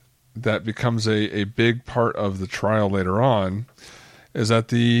that becomes a big part of the trial later on is that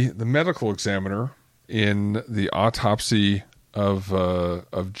the medical examiner in the autopsy of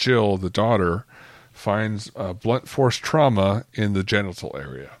Jill, the daughter, finds blunt force trauma in the genital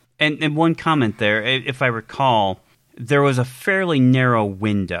area. And one comment there, if I recall, there was a fairly narrow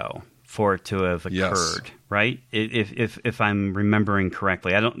window for it to have occurred, yes. Right? If I'm remembering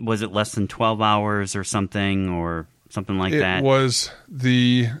correctly, was it less than 12 hours or something like that? It was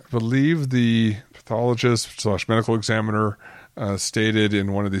I believe the pathologist / medical examiner stated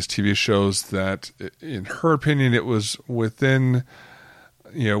in one of these TV shows that, in her opinion, it was within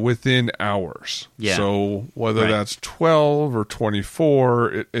hours. Yeah. So whether that's 12 or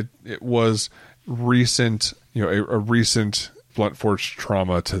 24, it was recent, a recent blunt force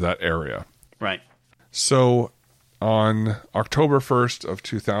trauma to that area. Right. So on October 1st of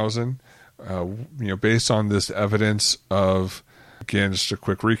 2000, based on this evidence of, again, just a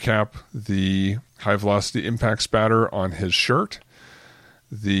quick recap, the high velocity impact spatter on his shirt,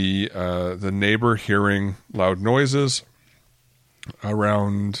 the neighbor hearing loud noises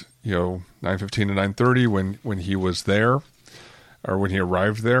around 9:15 to 9:30 when he was there, or when he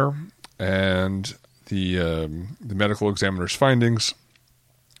arrived there, and the medical examiner's findings.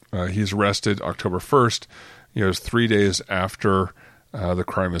 He's arrested October 1st. It's 3 days after the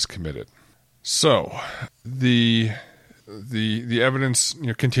crime is committed. So the evidence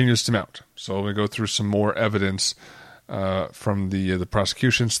continues to mount. So we go through some more evidence from the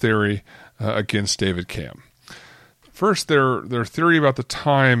prosecution's theory against David Camm. First, their theory about the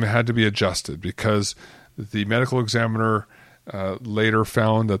time had to be adjusted because the medical examiner later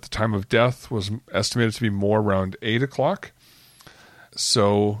found that the time of death was estimated to be more around 8 o'clock.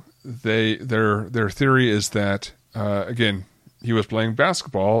 So their theory is that again, he was playing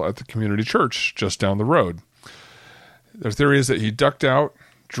basketball at the community church just down the road. Their theory is that he ducked out,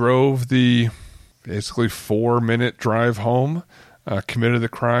 drove the basically 4-minute drive home, committed the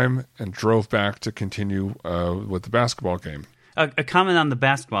crime, and drove back to continue with the basketball game. A comment on the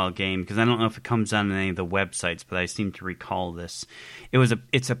basketball game, because I don't know if it comes on any of the websites, but I seem to recall this.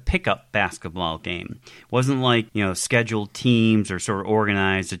 It's a pickup basketball game. It wasn't like scheduled teams or sort of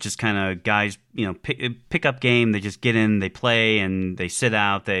organized. It's just kind of guys pick up game. They just get in, they play, and they sit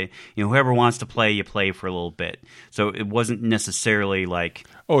out. They whoever wants to play, you play for a little bit. So it wasn't necessarily like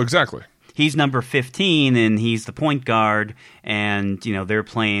exactly. He's number 15 and he's the point guard, and they're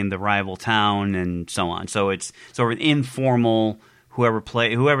playing the rival town and so on. So it's sort of an informal.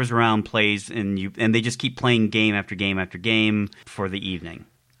 Whoever's around plays, and they just keep playing game after game after game for the evening.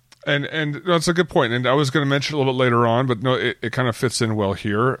 And that's a good point. And I was going to mention a little bit later on, but no, it kind of fits in well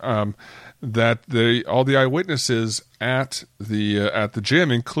here. That all the eyewitnesses at the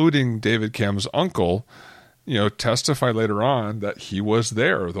gym, including David Camm's uncle, testify later on that he was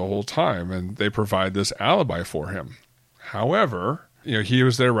there the whole time, and they provide this alibi for him. However, he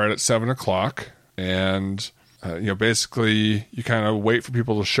was there right at 7 o'clock, and basically you kind of wait for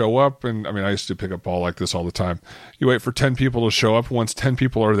people to show up. And I mean, I used to pick up ball like this all the time. You wait for 10 people to show up. Once 10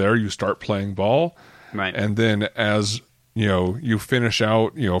 people are there, you start playing ball. Right. And then as you finish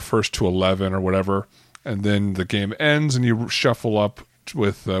out, first to 11 or whatever, and then the game ends and you shuffle up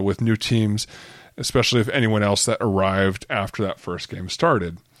with new teams, especially if anyone else that arrived after that first game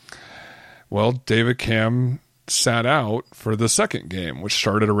started. Well, David Camm sat out for the second game, which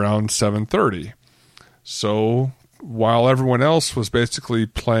started around 7:30. So while everyone else was basically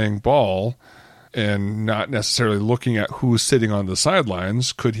playing ball, and not necessarily looking at who's sitting on the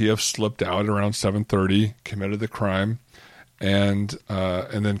sidelines, could he have slipped out around 7:30, committed the crime, and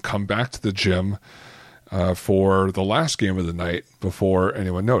then come back to the gym for the last game of the night before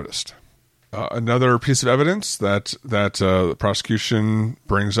anyone noticed? Another piece of evidence that the prosecution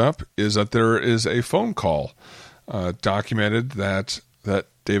brings up is that there is a phone call documented that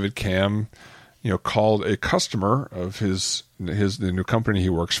David Camm, called a customer of the new company he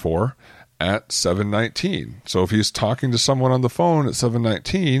works for at 7:19. So if he's talking to someone on the phone at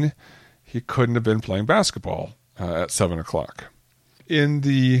 7:19, he couldn't have been playing basketball at 7:00. In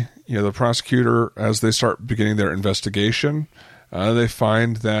the prosecutor, as they start beginning their investigation, they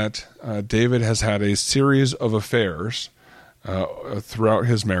find that David has had a series of affairs throughout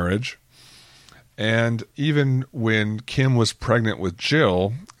his marriage. And even when Kim was pregnant with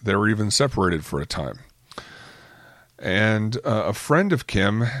Jill, they were even separated for a time. And a friend of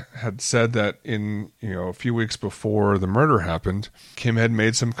Kim had said that in a few weeks before the murder happened, Kim had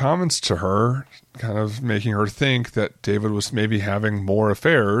made some comments to her, kind of making her think that David was maybe having more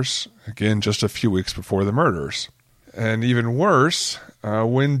affairs, again, just a few weeks before the murders. And even worse,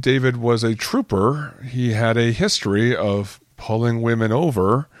 when David was a trooper, he had a history of pulling women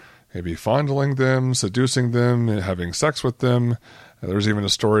over, maybe fondling them, seducing them, having sex with them. There's even a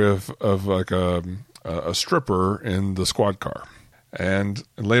story of like a stripper in the squad car. And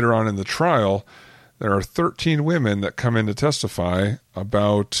later on in the trial, there are 13 women that come in to testify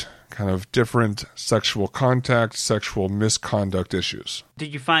about kind of different sexual contact, sexual misconduct issues.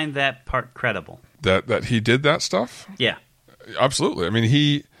 Did you find that part credible? That he did that stuff? Yeah. Absolutely. I mean,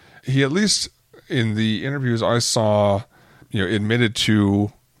 he at least in the interviews I saw, admitted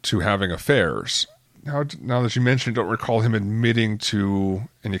to having affairs. Now that you mentioned, I don't recall him admitting to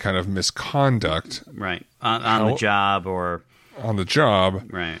any kind of misconduct. Right. On the job or... On the job.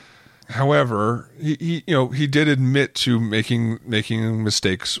 Right. However, he did admit to making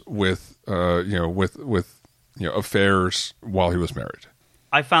mistakes with affairs while he was married.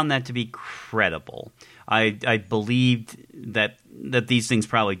 I found that to be credible. I believed that these things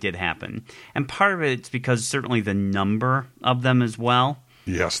probably did happen. And part of it's because certainly the number of them as well.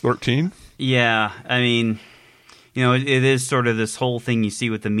 Yes, 13. Yeah, I mean, it is sort of this whole thing you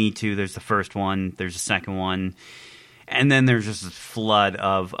see with the Me Too. There's the first one, there's the second one, and then there's just this flood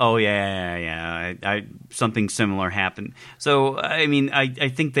of, something similar happened. So, I mean, I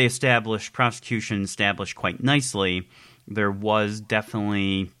think prosecution established quite nicely there was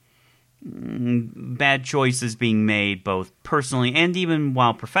definitely bad choices being made, both personally and even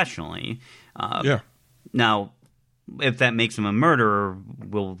while professionally. Now, if that makes him a murderer,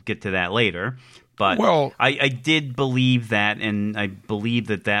 we'll get to that later. But I did believe that, and I believe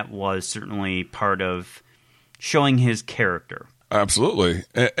that was certainly part of showing his character. Absolutely.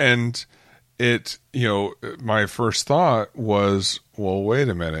 And it, my first thought was, well, wait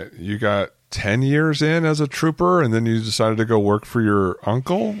a minute. You got 10 years in as a trooper, and then you decided to go work for your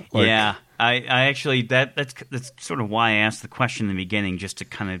uncle? Yeah. I actually that's sort of why I asked the question in the beginning, just to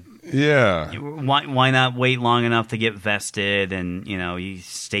kind of why not wait long enough to get vested and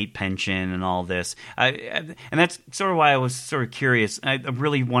state pension and all this. And that's sort of why I was sort of curious. I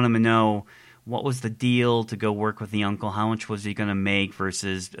really want to know what was the deal to go work with the uncle. How much was he going to make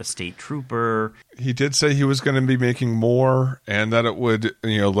versus a state trooper? He did say he was going to be making more, and that it would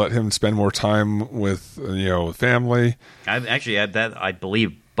let him spend more time with family. I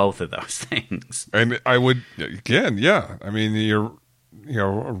believe both of those things. And I would, again, yeah. I mean, you're,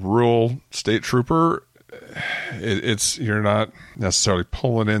 a rural state trooper. You're not necessarily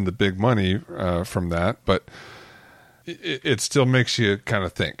pulling in the big money from that, but it still makes you kind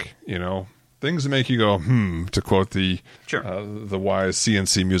of think, things that make you go, to quote the wise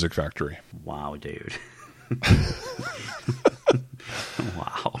CNC Music Factory. Wow, dude.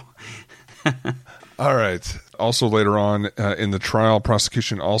 Wow. All right. Also later on in the trial,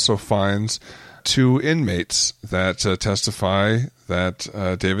 prosecution also finds 2 inmates that testify that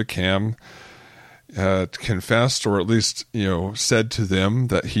David Camm confessed, or at least, said to them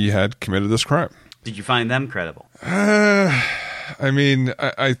that he had committed this crime. Did you find them credible? I mean,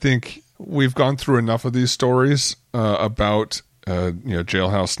 I think we've gone through enough of these stories about,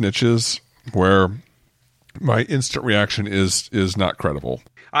 jailhouse snitches where my instant reaction is not credible.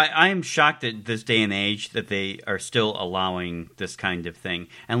 I am shocked at this day and age that they are still allowing this kind of thing.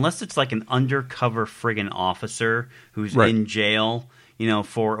 Unless it's like an undercover friggin' officer who's in jail,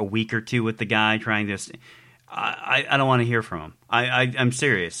 for a week or two with the guy trying to... I don't want to hear from him. I'm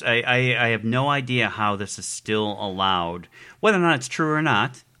serious. I have no idea how this is still allowed. Whether or not it's true or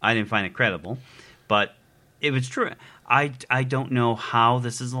not, I didn't find it credible. But if it's true, I don't know how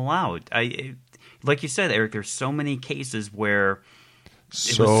this is allowed. like you said, Eric, there's so many cases where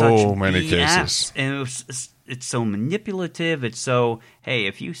so many cases, and it's so manipulative. It's so, hey,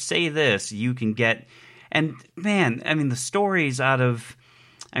 if you say this, you can get. And man, I mean, the stories out of,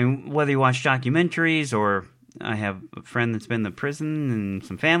 I mean, whether you watch documentaries or I have a friend that's been in the prison and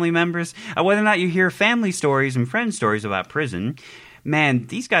some family members, whether or not you hear family stories and friend stories about prison, man,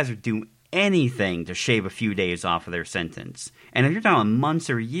 these guys would do anything to shave a few days off of their sentence. And if you're talking months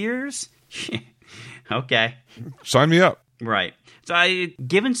or years, okay. Sign me up. Right. So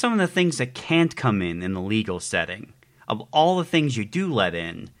given some of the things that can't come in the legal setting, of all the things you do let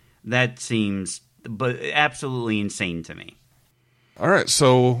in, that seems absolutely insane to me. All right,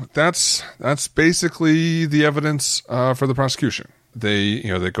 so that's basically the evidence for the prosecution. They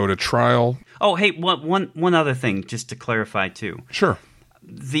go to trial. Oh, hey, one other thing, just to clarify too. Sure.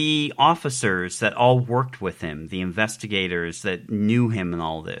 The officers that all worked with him, the investigators that knew him and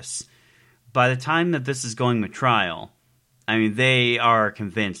all this, by the time that this is going to trial, I mean, they are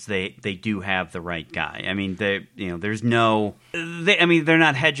convinced they do have the right guy. I mean, there's no, they're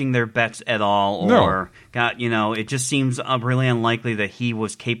not hedging their bets at all, or it just seems really unlikely that he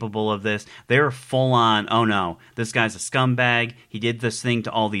was capable of this. They're full on, oh no, this guy's a scumbag. He did this thing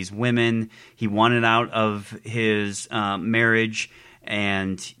to all these women. He wanted out of his marriage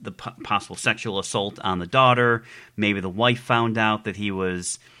and the possible sexual assault on the daughter. Maybe the wife found out that he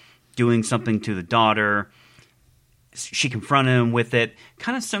was doing something to the daughter. She confronted him with it,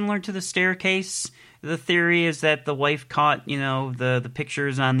 kind of similar to the staircase. The theory is that the wife caught, the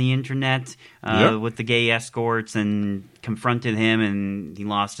pictures on the internet with the gay escorts and confronted him, and he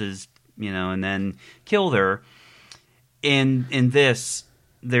lost his, and then killed her. In this,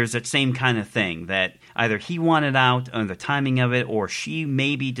 there's that same kind of thing that either he wanted out on the timing of it, or she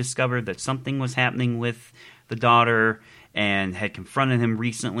maybe discovered that something was happening with the daughter and had confronted him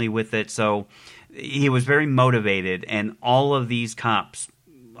recently with it. So he was very motivated, and all of these cops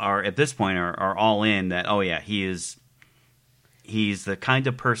are at this point are all in that. Oh yeah, he's the kind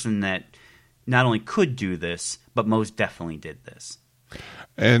of person that not only could do this, but most definitely did this.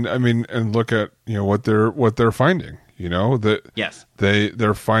 And I mean, and look at what they're finding. That yes,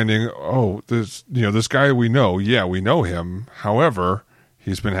 they're finding. Oh, this guy we know. Yeah, we know him. However,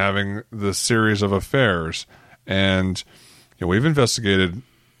 he's been having this series of affairs, and we've investigated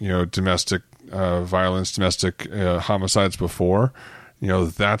domestic violence, domestic homicides before.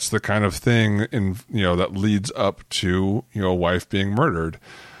 That's the kind of thing that leads up to a wife being murdered.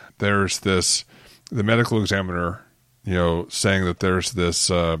 There's the medical examiner saying that there's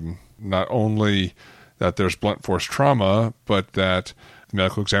this not only that there's blunt force trauma, but that the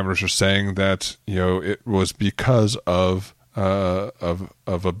medical examiners are saying that it was because of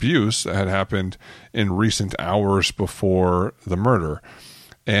abuse that had happened in recent hours before the murder.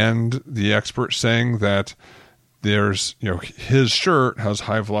 And the expert saying that there's, his shirt has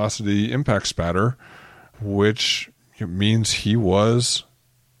high velocity impact spatter, which means he was,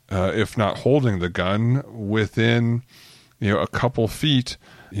 if not holding the gun, within, a couple feet,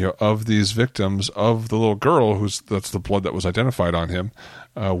 of these victims, of the little girl that's the blood that was identified on him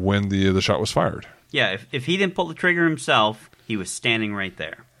when the shot was fired. Yeah, if he didn't pull the trigger himself, he was standing right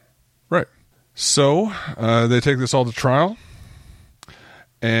there. Right. So they take this all to trial.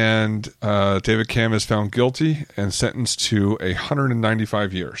 And David Camm is found guilty and sentenced to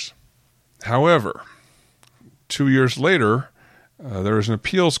 195 years. However, 2 years later, there is an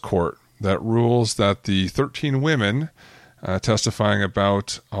appeals court that rules that the 13 women testifying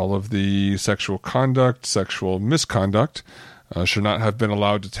about all of the sexual conduct, sexual misconduct, should not have been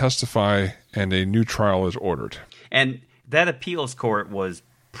allowed to testify, and a new trial is ordered. And that appeals court was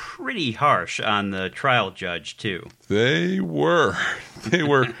pretty harsh on the trial judge too. They laid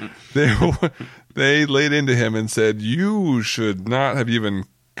into him and said, you should not have even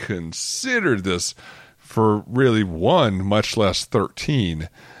considered this for really one, much less 13.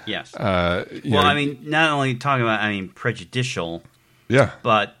 Yes. I mean, not only talking about, prejudicial. Yeah.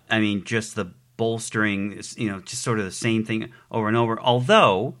 But, just the bolstering, just sort of the same thing over and over.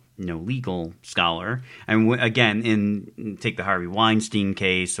 Although, legal scholar. And again, take the Harvey Weinstein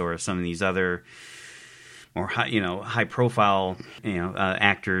case or some of these other more high profile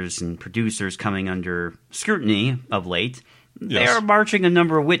actors and producers coming under scrutiny of late. Yes. They are marching a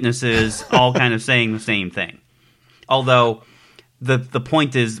number of witnesses, all kind of saying the same thing. Although the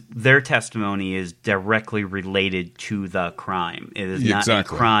point is their testimony is directly related to the crime. It is not a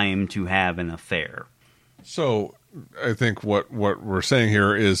crime to have an affair. So I think what we're saying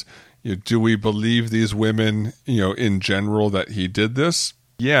here is, do we believe these women, in general, that he did this?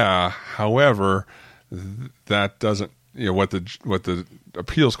 Yeah. However, that doesn't what the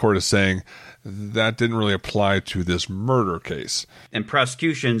appeals court is saying, that didn't really apply to this murder case. And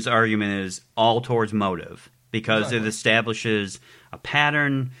prosecution's argument is all towards motive, because Exactly. it establishes a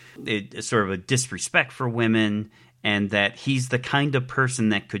pattern, it's sort of a disrespect for women, and that he's the kind of person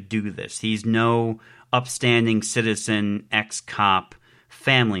that could do this. He's no upstanding citizen, ex-cop,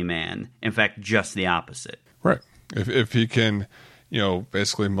 family man. In fact, just the opposite. Right. If he can,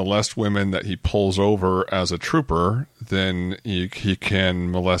 basically molest women that he pulls over as a trooper, then he can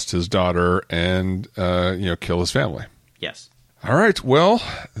molest his daughter and, kill his family. Yes. All right. Well,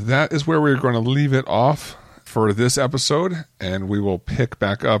 that is where we're going to leave it off for this episode, and we will pick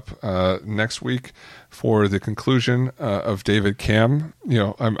back up next week for the conclusion of David Camm.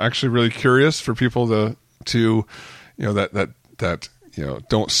 I'm actually really curious for people to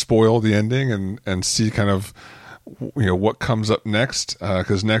don't spoil the ending and see kind of what comes up next,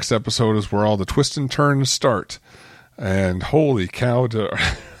 because next episode is where all the twists and turns start. And holy cow,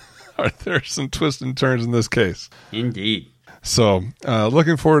 are there some twists and turns in this case? Indeed. So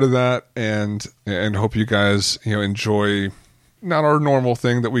looking forward to that, and hope you guys enjoy not our normal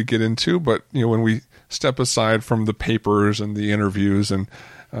thing that we get into, but when we step aside from the papers and the interviews and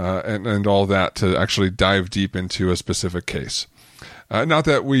all that to actually dive deep into a specific case. Not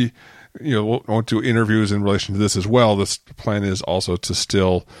that we won't do interviews in relation to this as well. This plan is also to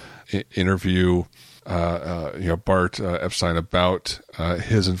still interview Bart Epstein about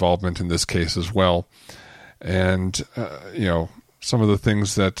his involvement in this case as well. And, some of the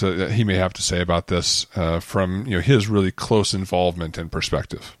things that he may have to say about this from, his really close involvement and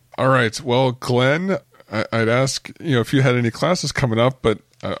perspective. All right. Well, Glenn, I'd ask, if you had any classes coming up, but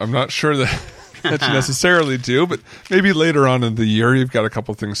I'm not sure that you necessarily do, but maybe later on in the year, you've got a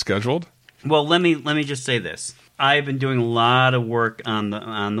couple things scheduled. Well, let me just say this. I've been doing a lot of work on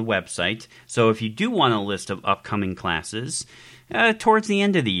the website. So if you do want a list of upcoming classes, towards the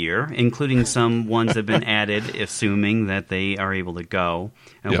end of the year, including some ones that have been added, assuming that they are able to go.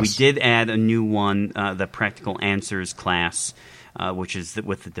 Yes. We did add a new one, the Practical Answers class, which is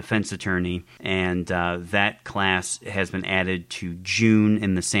with the defense attorney, and that class has been added to June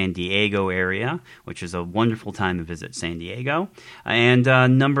in the San Diego area, which is a wonderful time to visit San Diego, and a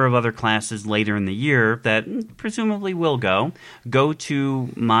number of other classes later in the year that presumably will go. Go to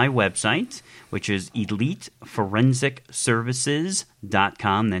my website, which is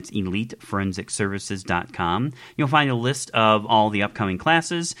EliteForensicServices.com. That's EliteForensicServices.com. You'll find a list of all the upcoming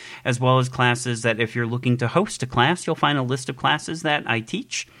classes, as well as classes that if you're looking to host a class, you'll find a list of classes that I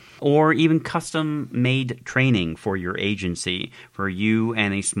teach, or even custom-made training for your agency, for you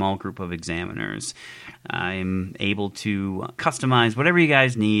and a small group of examiners. I'm able to customize whatever you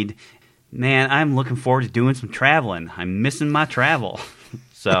guys need. Man, I'm looking forward to doing some traveling. I'm missing my travel.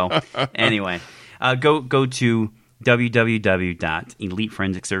 So, anyway, go to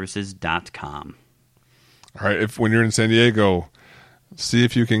www.eliteforensicservices.com. All right. When you're in San Diego, see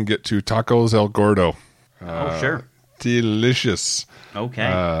if you can get to Tacos El Gordo. Sure. Delicious.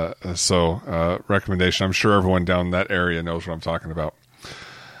 Okay. Recommendation. I'm sure everyone down that area knows what I'm talking about.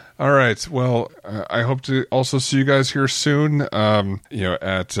 All right. Well, I hope to also see you guys here soon,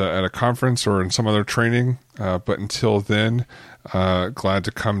 at a conference or in some other training. But until then, glad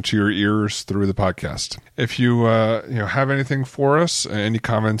to come to your ears through the podcast. If you have anything for us, any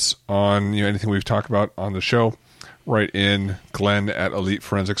comments on anything we've talked about on the show, write in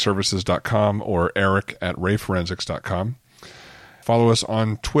Glenn@EliteForensicServices.com or Eric@RayForensics.com. Follow us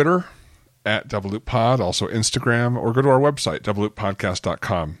on Twitter @DoubleLoopPod, also Instagram, or go to our website,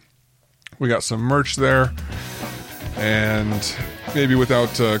 doubleloopodcast.com. We got some merch there, and maybe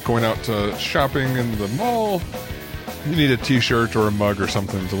without going out to shopping in the mall, you need a t-shirt or a mug or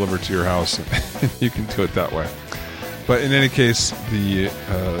something delivered to your house. You can do it that way. But in any case, the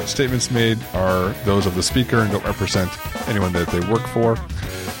statements made are those of the speaker and don't represent anyone that they work for.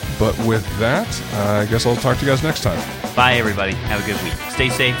 But with that, I guess I'll talk to you guys next time. Bye, everybody. Have a good week. Stay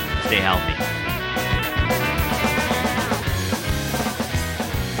safe. Stay healthy.